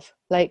think of.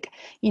 Like,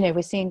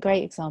 we're seeing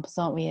great examples,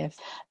 aren't we,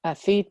 of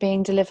food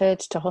being delivered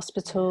to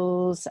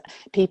hospitals,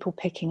 people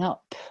picking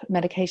up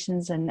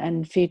medications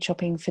and food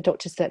shopping for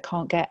doctors that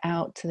can't get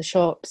out to the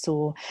shops,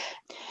 or,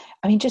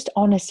 I mean, just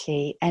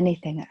honestly,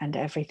 anything and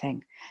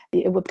everything.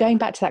 Going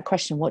back to that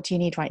question, what do you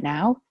need right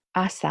now?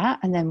 Ask that,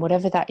 and then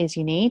whatever that is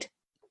you need,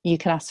 you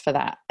can ask for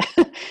that.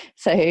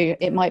 So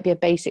it might be a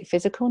basic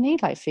physical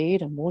need like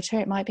food and water.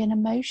 It might be an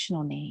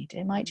emotional need.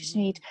 It might just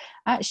need,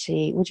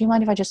 actually, would you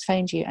mind if I just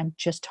phoned you and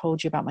just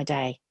told you about my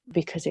day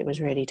because it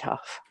was really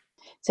tough?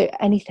 So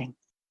anything,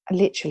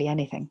 literally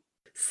anything.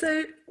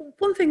 So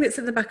one thing that's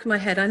in the back of my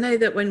head, I know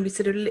that when we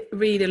sort of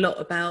read a lot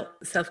about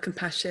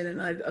self-compassion,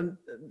 and I've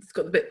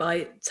got the bit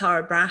by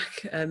Tara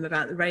Brach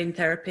about the rain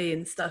therapy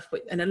and stuff,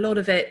 and a lot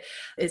of it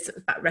is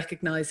about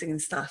recognizing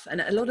and stuff, and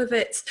a lot of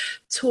it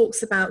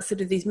talks about sort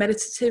of these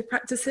meditative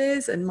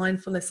practices and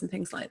mindfulness and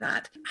things like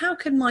that. How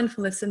can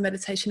mindfulness and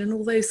meditation and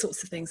all those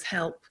sorts of things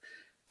help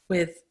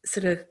with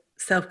sort of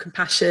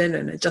self-compassion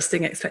and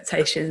adjusting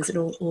expectations and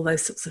all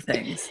those sorts of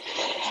things?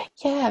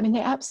 Yeah, I mean, they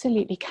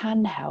absolutely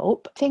can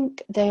help. I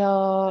think they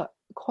are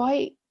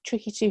quite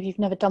tricky to do if you've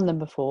never done them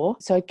before.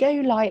 So I go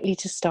lightly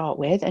to start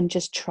with and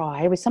just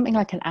try with something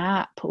like an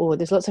app, or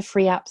there's lots of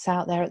free apps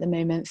out there at the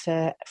moment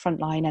for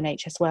frontline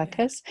NHS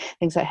workers,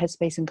 things like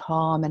Headspace and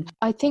Calm. And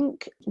I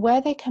think where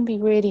they can be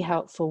really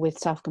helpful with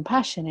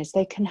self-compassion is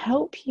they can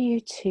help you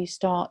to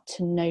start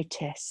to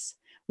notice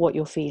what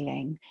you're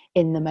feeling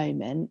in the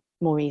moment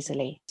more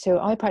easily. So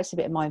I practice a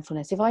bit of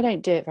mindfulness. If I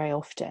don't do it very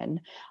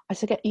often,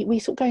 we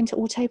sort of go into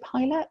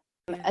autopilot.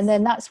 And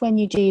then that's when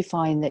you do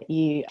find that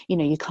you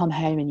come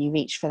home and you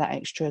reach for that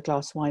extra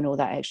glass of wine or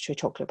that extra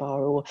chocolate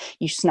bar, or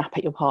you snap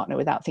at your partner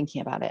without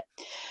thinking about it.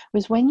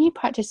 Whereas when you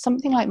practice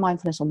something like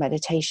mindfulness or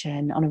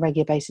meditation on a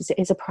regular basis, it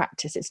is a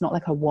practice. It's not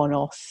like a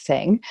one-off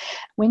thing.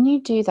 When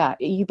you do that,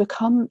 it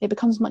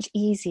becomes much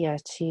easier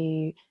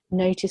to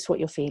notice what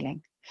you're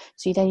feeling.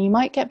 So then you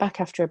might get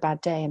back after a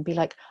bad day and be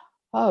like,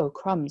 oh,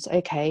 crumbs.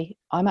 Okay,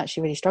 I'm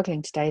actually really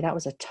struggling today. That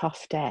was a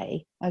tough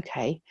day.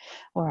 Okay,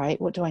 all right,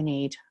 what do I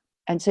need?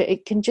 And so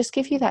it can just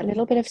give you that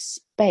little bit of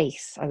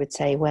space, I would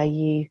say, where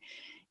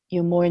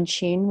you're more in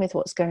tune with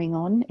what's going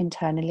on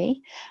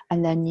internally.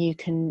 And then you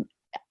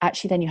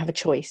have a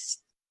choice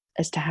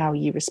as to how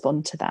you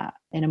respond to that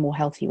in a more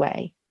healthy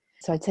way.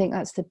 So I think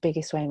that's the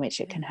biggest way in which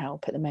it can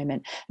help at the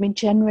moment. I mean,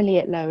 generally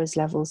it lowers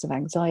levels of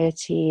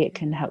anxiety. It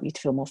can help you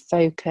to feel more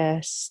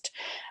focused.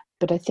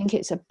 But I think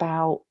it's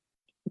about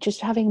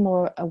just having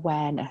more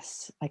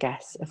awareness, I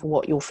guess, of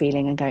what you're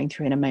feeling and going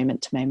through in a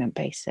moment-to-moment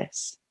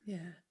basis. Yeah.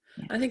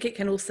 I think it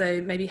can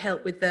also maybe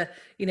help with the,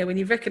 when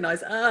you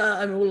recognize,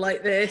 I'm all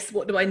like this,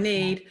 what do I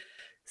need?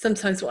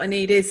 Sometimes what I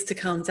need is to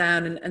calm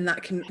down, and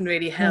that can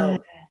really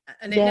help.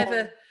 And it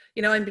never,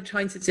 I've been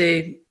trying to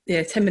do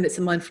 10 minutes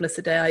of mindfulness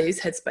a day. I use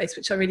Headspace,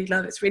 which I really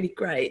love. It's really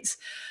great.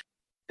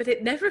 But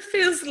it never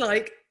feels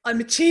like I'm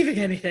achieving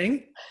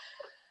anything,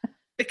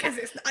 because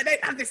I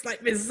don't have this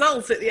like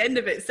result at the end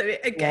of it. So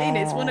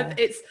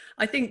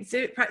I think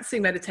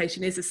practicing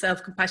meditation is a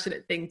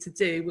self-compassionate thing to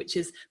do, which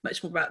is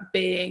much more about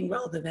being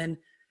rather than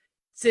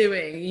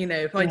doing.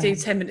 If I do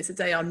 10 minutes a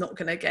day, I'm not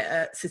going to get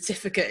a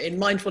certificate in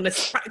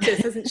mindfulness practice.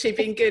 Hasn't she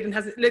been good,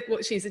 and look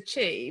what she's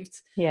achieved?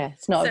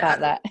 It's not about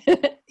that.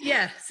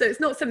 So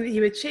it's not something that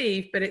you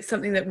achieve, but it's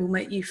something that will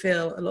make you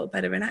feel a lot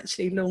better, and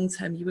actually long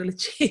term you will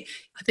achieve.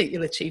 I think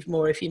you'll achieve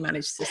more if you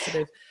manage to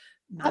sort of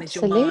manage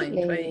your mind,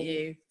 won't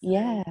you?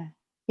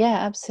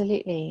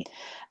 Absolutely.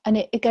 And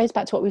it goes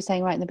back to what we were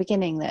saying right in the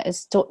beginning, that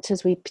as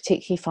doctors we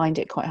particularly find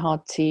it quite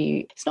hard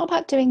it's not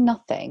about doing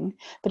nothing,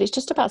 but it's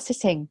just about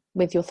sitting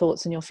with your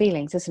thoughts and your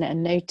feelings, isn't it,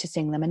 and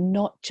noticing them and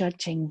not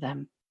judging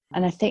them.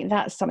 And I think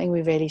that's something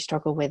we really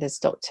struggle with as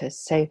doctors.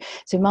 So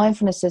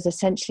mindfulness is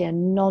essentially a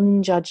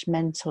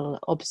non-judgmental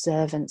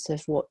observance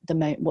of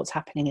what's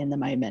happening in the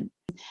moment.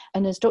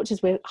 And as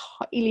doctors, we're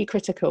highly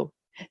critical.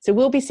 So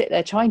we'll be sitting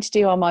there trying to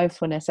do our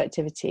mindfulness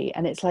activity,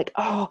 and it's like,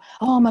 oh,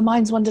 my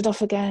mind's wandered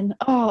off again.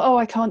 Oh,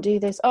 I can't do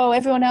this. Oh,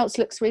 everyone else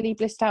looks really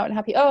blissed out and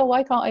happy. Oh,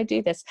 why can't I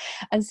do this?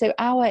 And so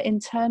our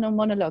internal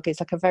monologue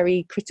is like a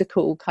very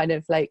critical kind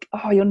of like,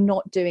 oh, you're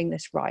not doing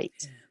this right.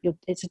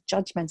 It's a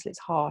judgmental, it's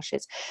harsh.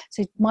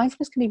 So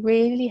mindfulness can be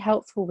really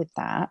helpful with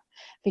that,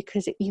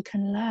 because you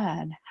can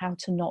learn how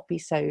to not be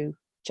so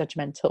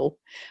judgmental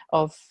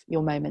of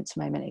your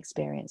moment-to-moment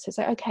experience. It's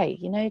like, okay,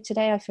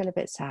 today I feel a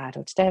bit sad,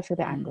 or today I feel a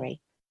bit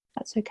angry.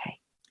 That's okay.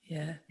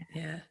 Yeah.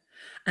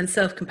 And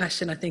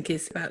self-compassion, I think,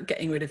 is about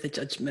getting rid of the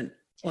judgment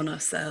on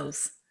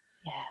ourselves.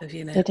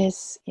 It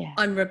is.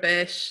 I'm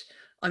rubbish.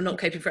 I'm not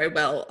coping very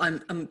well.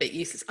 I'm a bit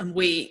useless. I'm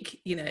weak.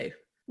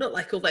 Not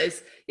like all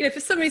those. For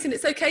some reason,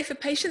 it's okay for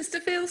patients to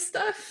feel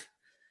stuff.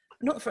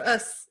 Not for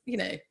us,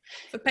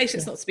 for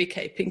patients not to be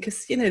coping,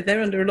 because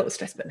they're under a lot of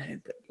stress. But no,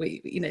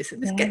 so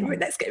let's get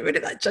rid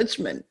of that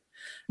judgment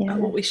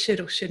about what we should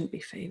or shouldn't be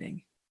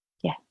feeling.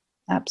 Yeah,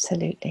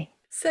 absolutely.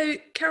 So,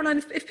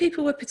 Caroline, if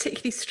people were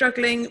particularly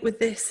struggling with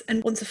this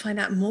and want to find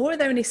out more, are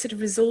there any sort of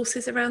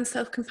resources around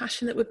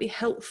self-compassion that would be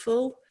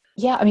helpful?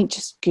 Yeah, I mean,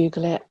 just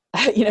Google it.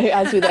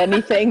 As with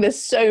anything,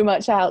 there's so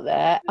much out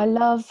there. I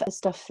love the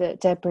stuff that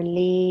Deborah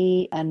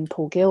Lee and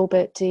Paul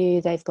Gilbert do.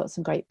 They've got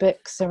some great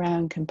books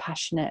around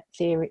compassionate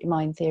theory,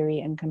 mind theory,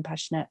 and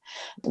compassionate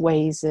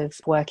ways of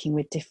working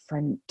with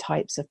different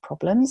types of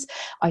problems.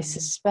 I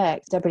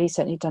suspect Deborah Lee's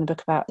certainly done a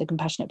book about the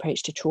compassionate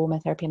approach to trauma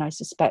therapy, and I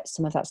suspect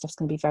some of that stuff's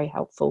going to be very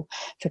helpful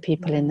for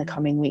people in the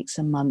coming weeks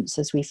and months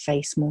as we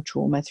face more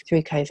trauma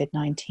through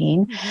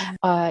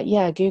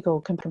COVID-19.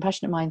 Google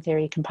compassionate mind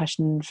theory,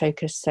 compassion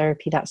focused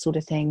therapy, that sort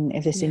of thing.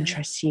 If this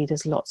interests you,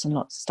 there's lots and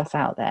lots of stuff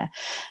out there.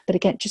 But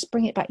again, just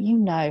bring it back.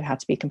 How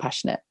to be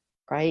compassionate,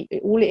 right?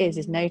 All it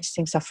is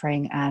noticing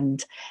suffering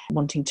and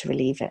wanting to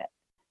relieve it.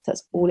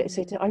 That's all it is.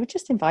 So I would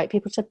just invite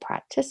people to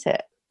practice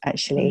it,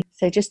 actually.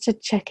 So just to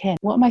check in.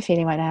 What am I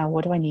feeling right now?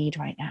 What do I need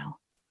right now?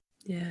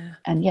 Yeah.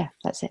 And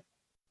that's it.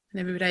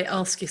 And every day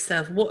ask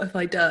yourself, what have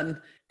I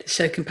done to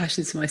show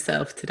compassion to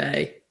myself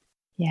today?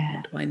 Yeah.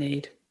 What do I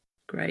need?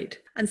 Great.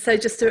 And so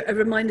just a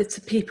reminder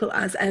to people,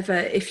 as ever,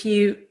 if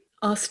you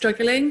are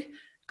struggling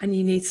and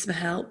you need some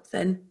help,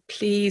 then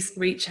please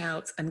reach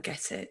out and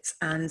get it.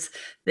 And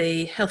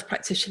the Health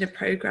Practitioner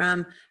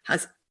Programme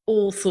has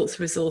all sorts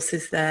of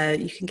resources there.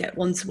 You can get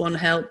one-to-one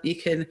help, you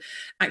can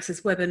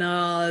access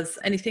webinars,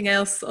 anything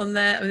else on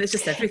there? I mean, there's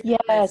just everything.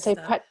 So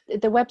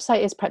the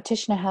website is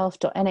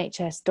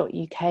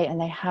practitionerhealth.nhs.uk,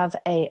 and they have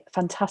a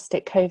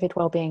fantastic COVID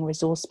wellbeing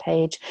resource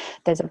page.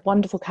 There's a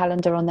wonderful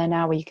calendar on there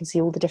now where you can see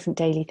all the different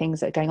daily things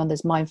that are going on.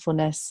 There's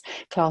mindfulness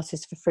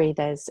classes for free.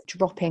 There's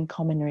drop-in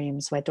common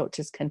rooms where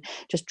doctors can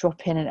just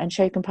drop in and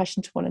show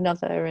compassion to one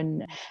another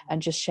and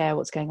just share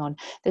what's going on.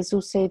 There's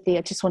also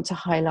I just want to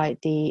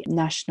highlight the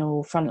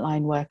National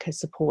Frontline Workers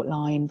Support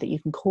Line that you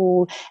can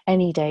call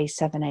any day,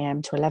 7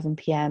 a.m. to 11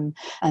 p.m.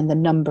 And the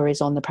number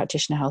is on the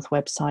Practitioner Health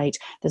website.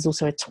 There's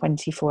also a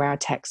 24-hour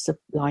text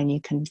line. You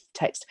can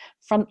text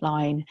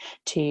Frontline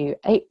to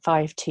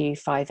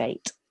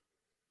 85258.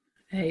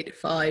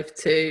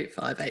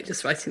 85258,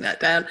 just writing that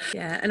down.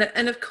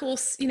 And of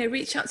course,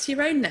 reach out to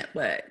your own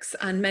networks,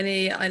 and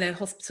many, I know,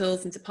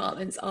 hospitals and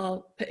departments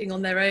are putting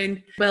on their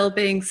own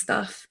wellbeing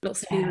stuff.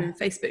 Lots of you are in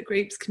Facebook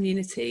groups,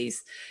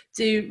 communities.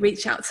 Do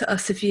reach out to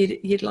us if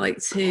you'd like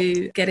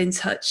to get in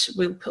touch.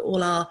 We'll put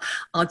all our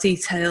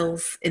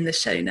details in the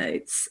show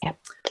notes. Yep,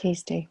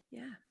 please do.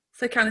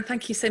 So Caroline,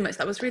 thank you so much.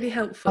 That was really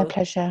helpful. My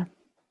pleasure.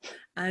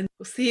 And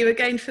we'll see you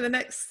again for the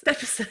next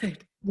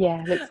episode.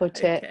 Yeah, look forward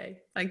to it. Okay,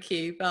 thank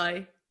you.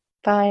 Bye.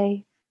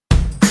 Bye.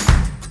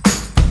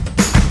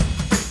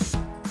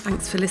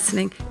 Thanks for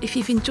listening. If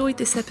you've enjoyed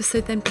this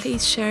episode, then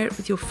please share it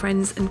with your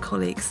friends and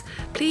colleagues.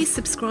 Please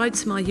subscribe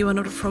to my You Are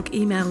Not a Frog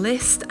email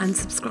list and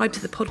subscribe to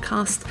the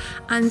podcast.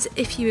 And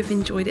if you have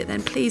enjoyed it,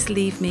 then please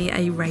leave me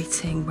a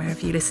rating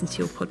wherever you listen to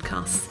your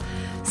podcasts.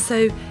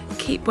 So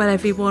keep well,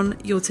 everyone.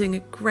 You're doing a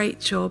great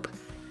job.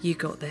 You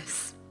got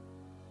this.